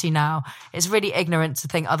have to now. It's really ignorant to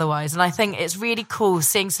think otherwise, and I think it's really cool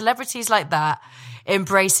seeing celebrities like that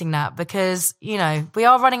embracing that because we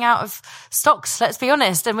are running out of stocks, let's be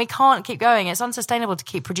honest, and we can't keep going. It's unsustainable to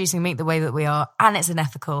keep producing meat the way that we are, and it's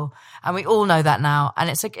unethical, and we all know that now, and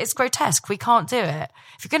it's grotesque. We can't do it.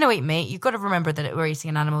 If you're going to eat meat, you've got to remember that we're eating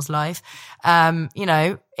an animal's life.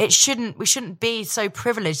 We shouldn't be so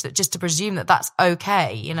privileged that just to presume that that's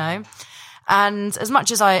okay, and as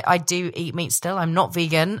much as I do eat meat still, I'm not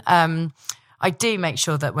vegan. I do make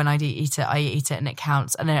sure that when I do eat it, I eat it and it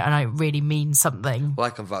counts and I really mean something. Well,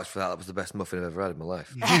 I can vouch for that. That was the best muffin I've ever had in my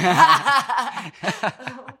life.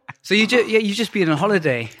 So you've just been on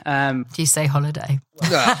holiday. Do you say holiday?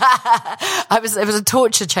 No. It was a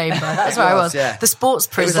torture chamber. That's where I was. Yeah. The sports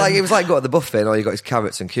prison. It was like going to the buffet and all you got is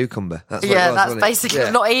carrots and cucumber. That's what it was, that's wasn't it? basically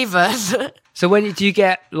Yeah. not even. So when do you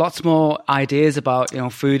get lots more ideas about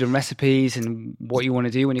food and recipes and what you want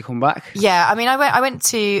to do when you come back? Yeah, I mean, I went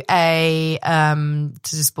to a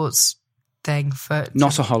sports thing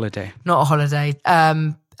Not a holiday. not a holiday.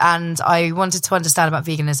 And I wanted to understand about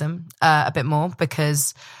veganism a bit more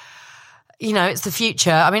because, it's the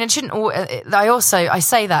future. I mean, it shouldn't. I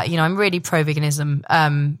say that, I'm really pro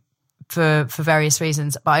veganism for various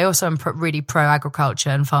reasons, but I also am really pro agriculture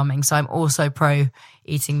and farming. So I'm also pro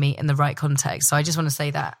eating meat in the right context. So I just want to say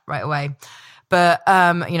that right away. But,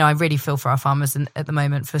 I really feel for our farmers at the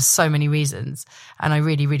moment for so many reasons. And I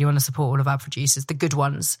really, really want to support all of our producers, the good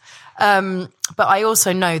ones. But I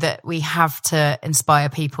also know that we have to inspire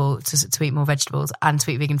people to eat more vegetables and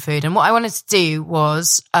to eat vegan food. And what I wanted to do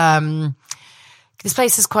was, this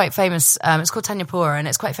place is quite famous. It's called Tanyapura, and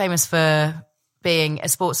it's quite famous for being a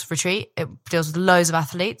sports retreat. It deals with loads of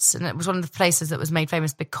athletes, and it was one of the places that was made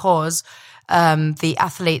famous because the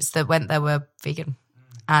athletes that went there were vegan.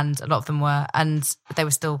 And a lot of them were, and they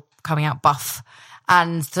were still coming out buff.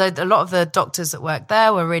 And so a lot of the doctors that worked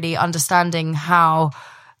there were really understanding how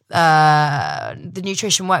the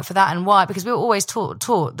nutrition worked for that and why, because we were always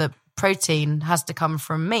taught that protein has to come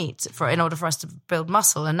from meat in order for us to build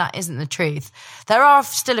muscle, and that isn't the truth. There are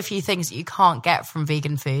still a few things that you can't get from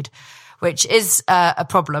vegan food, which is a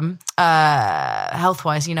problem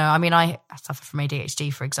health-wise. I suffer from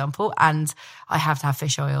ADHD, for example, and I have to have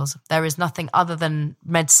fish oils. There is nothing other than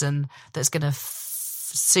medicine that's going to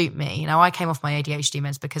suit me. I came off my ADHD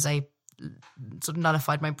meds because I sort of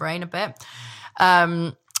nullified my brain a bit.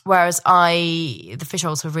 Whereas the fish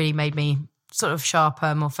oils have really made me sort of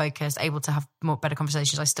sharper, more focused, able to have better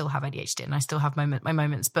conversations. I still have ADHD and I still have my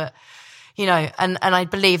moments, but, and I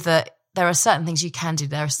believe that there are certain things you can do.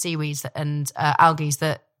 There are seaweeds and algae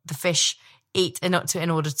that the fish eat in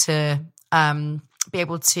order to be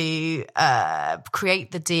able to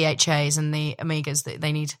create the DHAs and the omegas that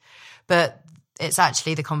they need. But it's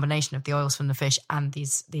actually the combination of the oils from the fish and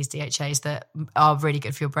these DHAs that are really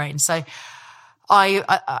good for your brain. So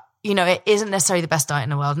it isn't necessarily the best diet in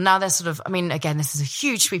the world. Now there's again, this is a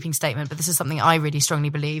huge sweeping statement, but this is something I really strongly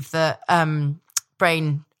believe that the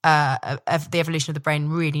evolution of the brain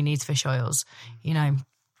really needs fish oils,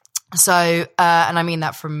 So, and I mean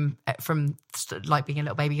that from like being a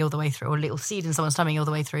little baby all the way through, or a little seed in someone's tummy all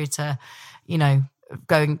the way through to,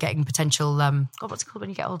 getting potential, what's it called when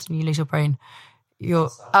you get old and you lose your brain? Your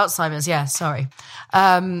Alzheimer's, yeah, sorry.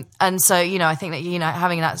 And so, I think that,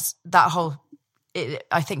 having that whole,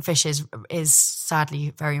 I think fish is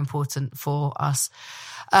sadly very important for us.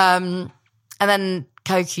 And then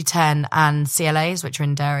CoQ10 and CLAs, which are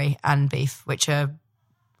in dairy and beef, which are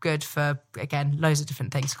good for, again, loads of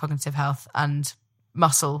different things, cognitive health and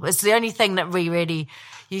muscle. It's the only thing that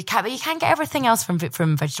you can get everything else from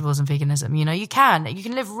vegetables and veganism. You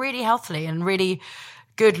can live really healthily and really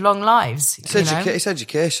good long lives. It's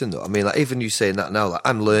education though. Even you saying that now,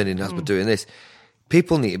 I'm learning as we're doing this.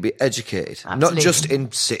 People need to be educated, Absolutely. not just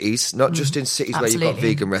in cities, Absolutely. where you've got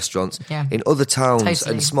vegan restaurants, Yeah. in other towns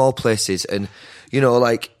Totally. and small places, and big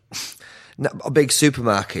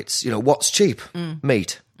supermarkets. What's cheap?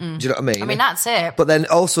 Meat. Do you know what I mean? That's it. But then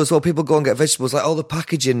also as well, people go and get vegetables, like all the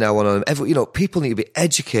packaging now on them. People need to be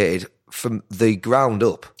educated from the ground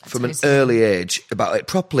up, from an early age about it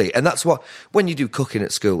properly. And that's what, when you do cooking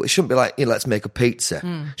at school, it shouldn't be like, let's make a pizza.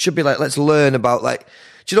 It should be like, let's learn about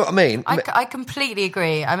do you know what I mean? I completely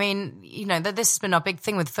agree. This has been our big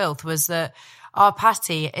thing with Filth, was that our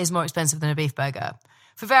patty is more expensive than a beef burger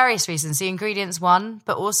for various reasons. The ingredients, one,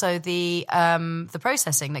 but also the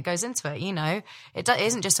processing that goes into it. It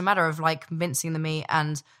isn't just a matter of mincing the meat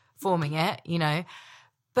and forming it.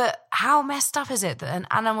 But how messed up is it that an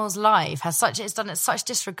animal's life it's done at such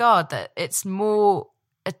disregard that it's more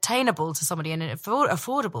attainable to somebody and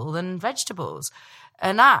affordable than vegetables?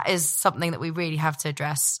 And that is something that we really have to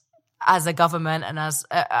address as a government and as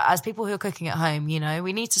people who are cooking at home.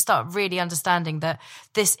 We need to start really understanding that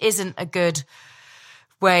this isn't a good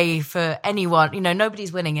way for anyone.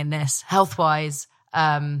 Nobody's winning in this health-wise.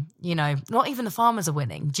 Not even the farmers are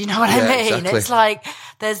winning. Do you know what I mean? Exactly.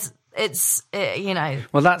 It's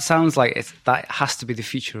Well, that sounds like that has to be the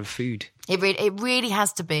future of food. It really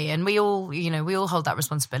has to be, and we all hold that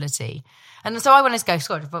responsibility. And so I wanted to go.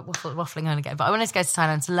 Sorry, waffling on again, but I wanted to go to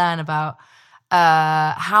Thailand to learn about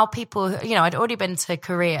how people. I'd already been to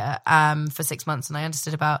Korea for 6 months, and I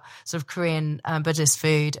understood about sort of Korean Buddhist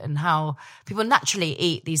food and how people naturally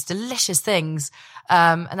eat these delicious things,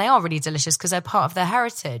 and they are really delicious because they're part of their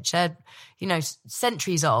heritage. They're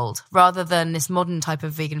centuries old, rather than this modern type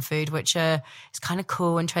of vegan food, which is kind of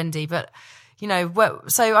cool and trendy, but.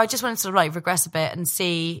 So I just wanted to sort of regress a bit and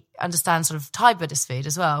understand sort of Thai Buddhist food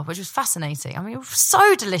as well, which was fascinating. It was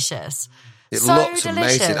so delicious. It looks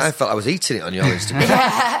amazing. I felt I was eating it on your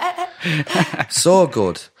Instagram. So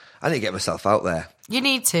good. I need to get myself out there. You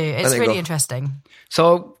need to. It's really interesting.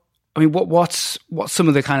 So, what's some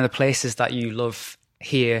of the kind of the places that you love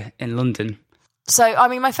here in London? So,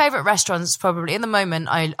 my favourite restaurants probably, in the moment,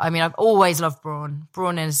 I've always loved Brawn.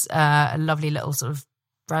 Brawn is a lovely little sort of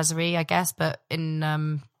brasserie, I guess, but in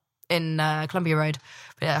Columbia Road,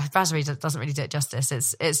 But yeah, brasserie doesn't really do it justice.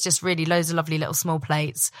 It's just really loads of lovely little small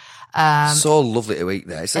plates. So lovely to eat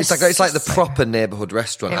there. It's like the proper neighbourhood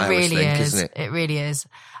restaurant. I always think, isn't it? It really is.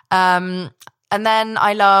 And then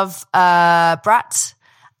I love Brat,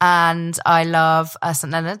 and I love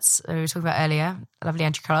St Leonard's, who we were talking about earlier. Lovely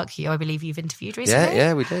Andrew Clark, who I believe you've interviewed recently.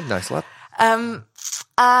 Yeah, we did. Nice lad.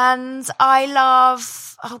 And I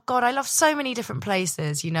love so many different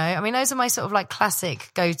places, you know. I mean, those are my sort of like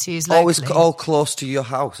classic go-tos locally. Always all close to your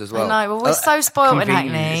house as well. I know, well, we're so spoiled in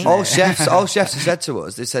Hackney. All chefs have said to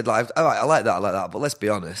us, they said, like, all right, I like that, but let's be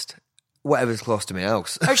honest, whatever's close to my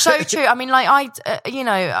house. Oh, so true. I mean, like,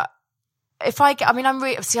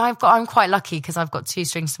 I'm quite lucky because I've got 2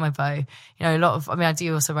 strings to my bow. You know, I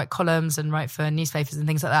do also write columns and write for newspapers and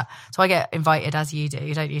things like that. So I get invited, as you do.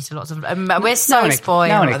 You don't need to lots of. We're so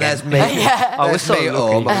spoiled. And there's me. Yeah. There's me at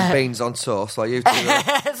home having beans on toast, like you two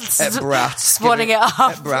at Brat, swanning it up.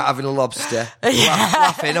 At Brat having a lobster,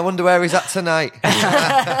 laughing. I wonder where he's at tonight.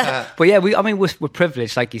 But yeah, we're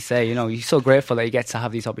privileged, like you say. You know, you're so grateful that you get to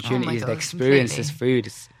have these opportunities, to experience this food.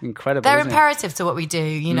 It's incredible. They're imperative to what we do.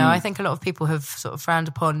 You know, I think a lot of people have sort of frowned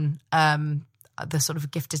upon the sort of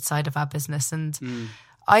gifted side of our business, and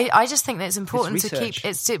I just think that it's important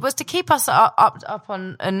to keep us up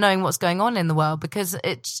on and knowing what's going on in the world, because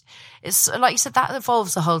it's like you said, that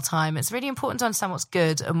evolves the whole time. It's really important to understand what's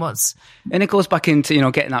good and it goes back into, you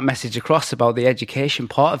know, getting that message across about the education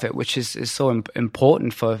part of it, which is so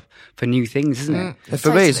important for new things, isn't it? And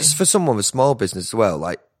for me, it's for someone with small business as well,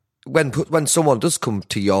 like. When someone does come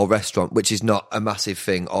to your restaurant, which is not a massive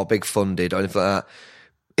thing or big funded or anything like that,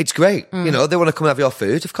 it's great. You know, they want to come and have your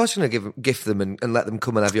food. Of course, you're going to gift them and let them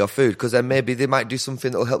come and have your food, because then maybe they might do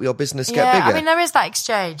something that will help your business get bigger. I mean, there is that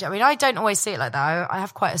exchange. I mean, I don't always see it like that. I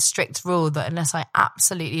have quite a strict rule that unless I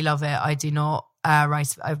absolutely love it, I do not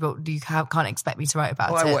write. You can't expect me to write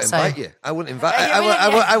about it. I wouldn't invite you. I wouldn't invite.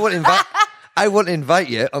 I wouldn't invite. I wouldn't invite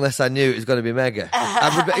you unless I knew it was going to be mega.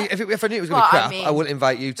 If I knew it was going to be crap, I wouldn't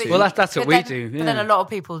invite you to. Well, that's what we do. Yeah. But then a lot of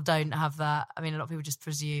people don't have that. I mean, a lot of people just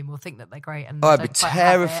presume or think that they're great. And I'd be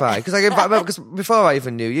terrified. Because before I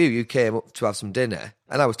even knew you came up to have some dinner,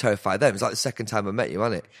 and I was terrified then. It was like the second time I met you,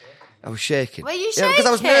 wasn't it? I was shaking. Were you shaking? Because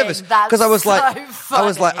I was nervous. Because I was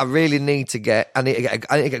funny. I really need to get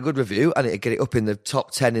a good review. I need to get it up in the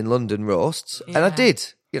top 10 in London roasts. Yeah. And I did.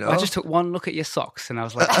 You know, I just took one look at your socks and I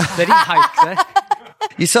was like, bloody hikes, eh?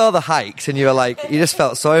 You saw the hikes and you were like, you just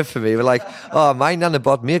felt sorry for me. You were like, oh, my nana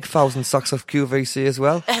bought me 1,000 socks off QVC as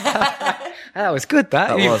well. That was good,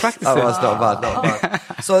 that was not bad.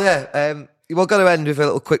 So yeah, we're going to end with a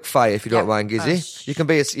little quick fire, if you don't mind, Gizzy. You can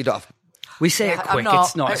be, you don't have. We say it quick,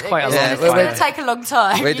 it's not, it's quite a long time. It's going to take a long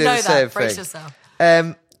time. We do the same thing. Brace yourself.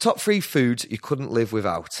 Top 3 foods you couldn't live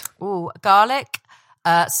without. Ooh, garlic,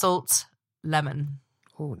 salt, lemon.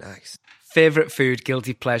 Oh, nice. Favourite food,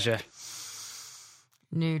 guilty pleasure?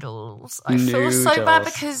 Noodles. I feel so bad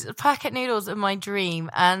because packet noodles are my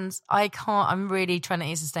dream, and I can't. I'm really trying to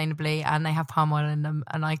eat sustainably, and they have palm oil in them,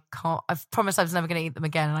 and I can't. I've promised I was never going to eat them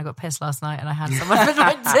again, and I got pissed last night, and I had someone for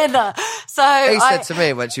my dinner. So he said to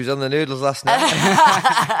me when she was on the noodles last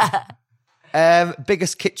night.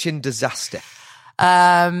 Biggest kitchen disaster. Do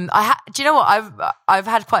you know what? I've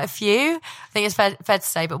had quite a few. I think it's fair to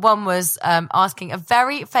say, but one was asking a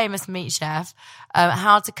very famous meat chef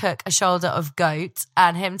how to cook a shoulder of goat,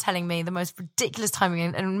 and him telling me the most ridiculous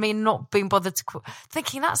timing, and me not being bothered to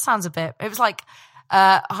thinking that sounds a bit. It was like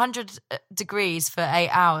 100 degrees for 8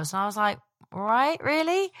 hours, and I was like, right,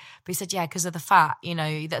 really? But he said, yeah, because of the fat. You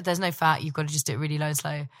know, there's no fat. You've got to just do it really low and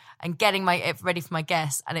slow. And getting it ready for my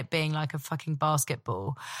guests, and it being like a fucking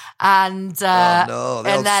basketball, and just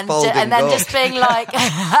being like,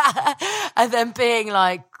 and then being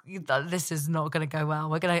like, this is not going to go well.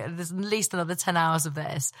 There's at least another 10 hours of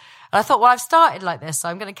this. And I thought, well, I've started like this, so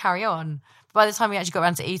I'm going to carry on. But by the time we actually got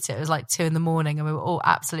around to eat it, it was like 2 a.m, and we were all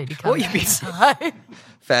absolutely covered. What you mean?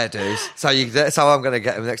 Fair dues. That's how I'm going to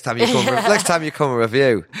get him next time you come. Next time you come and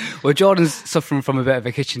review. Well, Jordan's suffering from a bit of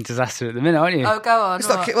a kitchen disaster at the minute, aren't you? Oh, go on.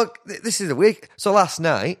 This is a week. So last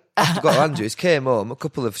night, after I got to Andrews, came home, a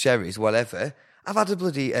couple of sherries, whatever. I've had a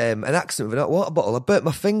bloody an accident with a hot water bottle. I burnt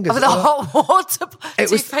my fingers. With a hot water bottle? It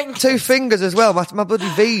was 2 fingers as well. My bloody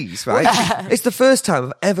V's, right? It's the first time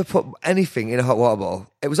I've ever put anything in a hot water bottle.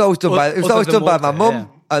 It was always done by my mum. Yeah.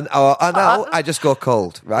 And now I just go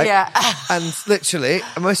cold, right? Yeah. And literally,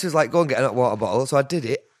 my sister was like, go and get a hot water bottle. So I did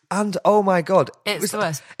it. And oh my God, It's the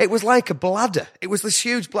worst. It was like a bladder. It was this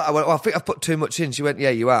huge bladder. I went, I think I've put too much in. She went, yeah,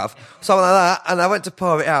 you have. Something like that. And I went to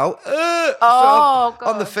pour it out. God.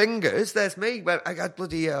 On the fingers, there's me. I got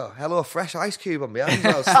bloody Hello Fresh ice cube on my hands.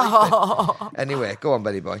 I was sleeping. Anyway, go on,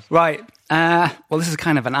 Benny boy. Right. Well, this is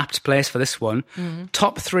kind of an apt place for this one.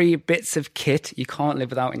 Top 3 bits of kit you can't live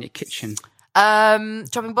without in your kitchen.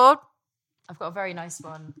 Chopping board. I've got a very nice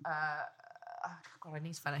one. God, I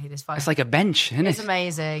need to find out who this finds. It's like a bench, isn't it? It's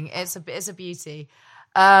amazing. It's a beauty.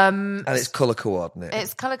 And it's colour coordinated.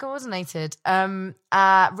 It's colour coordinated.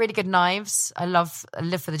 Really good knives. I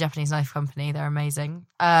live for the Japanese Knife Company. They're amazing.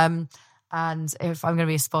 And if I'm going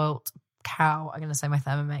to be a spoilt cow, I'm going to say my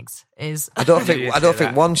Thermomix is. I don't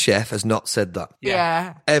think one chef has not said that.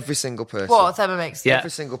 Yeah. Every single person. What Thermomix? Yeah.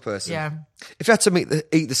 Every single person. Yeah. If you had to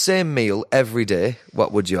eat the same meal every day,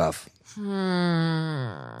 what would you have?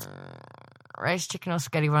 Roast chicken or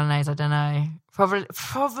spaghetti bolognese? I don't know. Probably.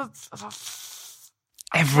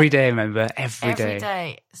 Every day, remember? Every day. Every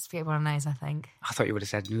day, spaghetti bolognese. I think. I thought you would have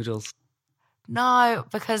said noodles. No,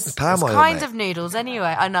 because it's palm oil, kind mate. of noodles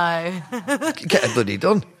anyway. I know. Get it bloody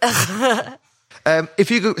done. This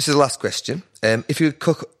is the last question. If you could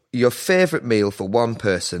cook your favourite meal for one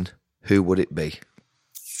person, who would it be?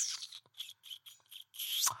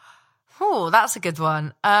 Oh, that's a good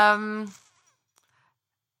one.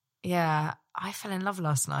 Yeah, I fell in love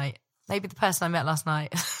last night. Maybe the person I met last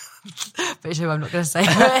night. But sure, I'm not going to say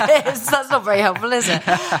who it is. That's not very helpful, is it?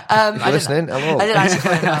 You're listening? Hello. I didn't actually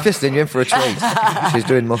fall in love. Fisting you in for a treat. She's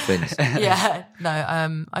doing muffins. Yeah, no.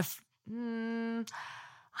 I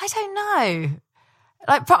don't know.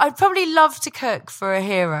 Like, I'd probably love to cook for a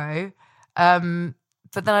hero, but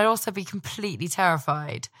then I'd also be completely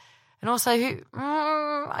terrified. And also,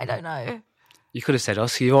 I don't know. You could have said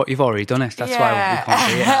us. You've already done it. That's why we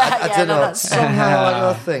can't do it. I don't know. Somehow I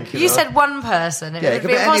don't think. You said one person. Yeah, it could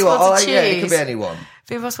be impossible anyone. to choose. Yeah, it could be anyone. It'd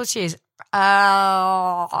be impossible to choose.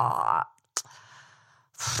 I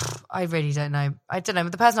really don't know. I don't know.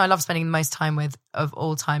 But the person I love spending the most time with of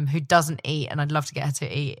all time, who doesn't eat, and I'd love to get her to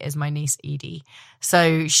eat, is my niece Edie.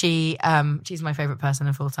 So she's my favourite person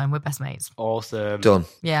of all time. We're best mates. Awesome. Done.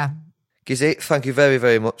 Yeah. Gizzy, thank you very,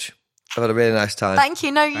 very much. I've had a really nice time. Thank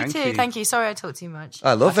you. No, you Thank too. you. Thank you. Sorry I talk too much.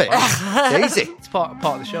 I love it. It's easy. It's part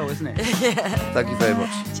of the show, isn't it? Thank you very much.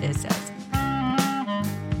 Cheers, Dad.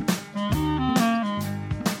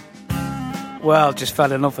 Well, just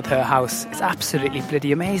fell in love with her house. It's absolutely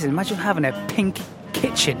bloody amazing. Imagine having a pink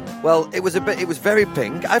kitchen. Well, it was very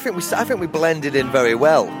pink. I think we blended in very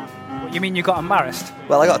well. You mean you got embarrassed?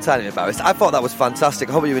 Well, I got a tiny bit embarrassed. I thought that was fantastic.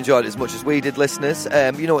 I hope you enjoyed it as much as we did, listeners.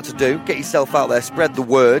 You know what to do. Get yourself out there. Spread the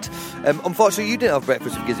word. Unfortunately, you didn't have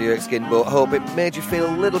breakfast with Gizzy Erskine, but I hope it made you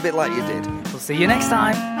feel a little bit like you did. We'll see you next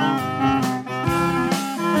time.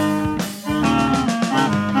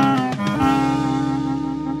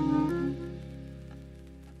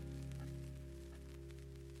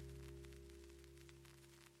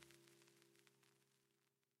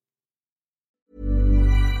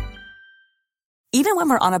 Even when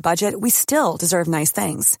we're on a budget, we still deserve nice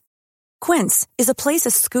things. Quince is a place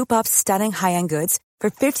to scoop up stunning high-end goods for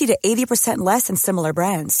 50 to 80% less than similar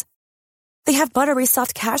brands. They have buttery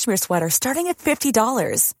soft cashmere sweaters starting at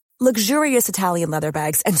 $50, luxurious Italian leather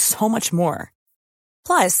bags, and so much more.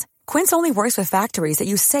 Plus, Quince only works with factories that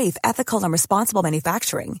use safe, ethical, and responsible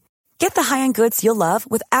manufacturing. Get the high-end goods you'll love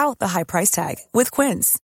without the high price tag with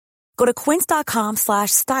Quince. Go to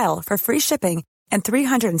quince.com/style for free shipping and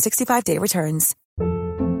 365-day returns.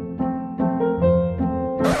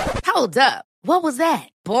 Hold up. What was that?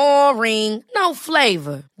 Boring. No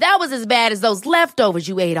flavor. That was as bad as those leftovers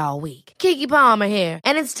you ate all week. Keke Palmer here,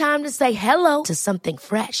 and it's time to say hello to something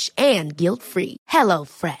fresh and guilt-free. Hello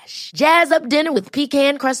Fresh. Jazz up dinner with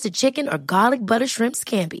pecan-crusted chicken or garlic butter shrimp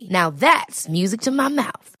scampi. Now that's music to my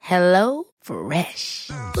mouth. Hello Fresh.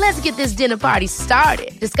 Let's get this dinner party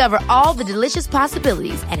started. Discover all the delicious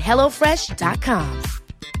possibilities at HelloFresh.com.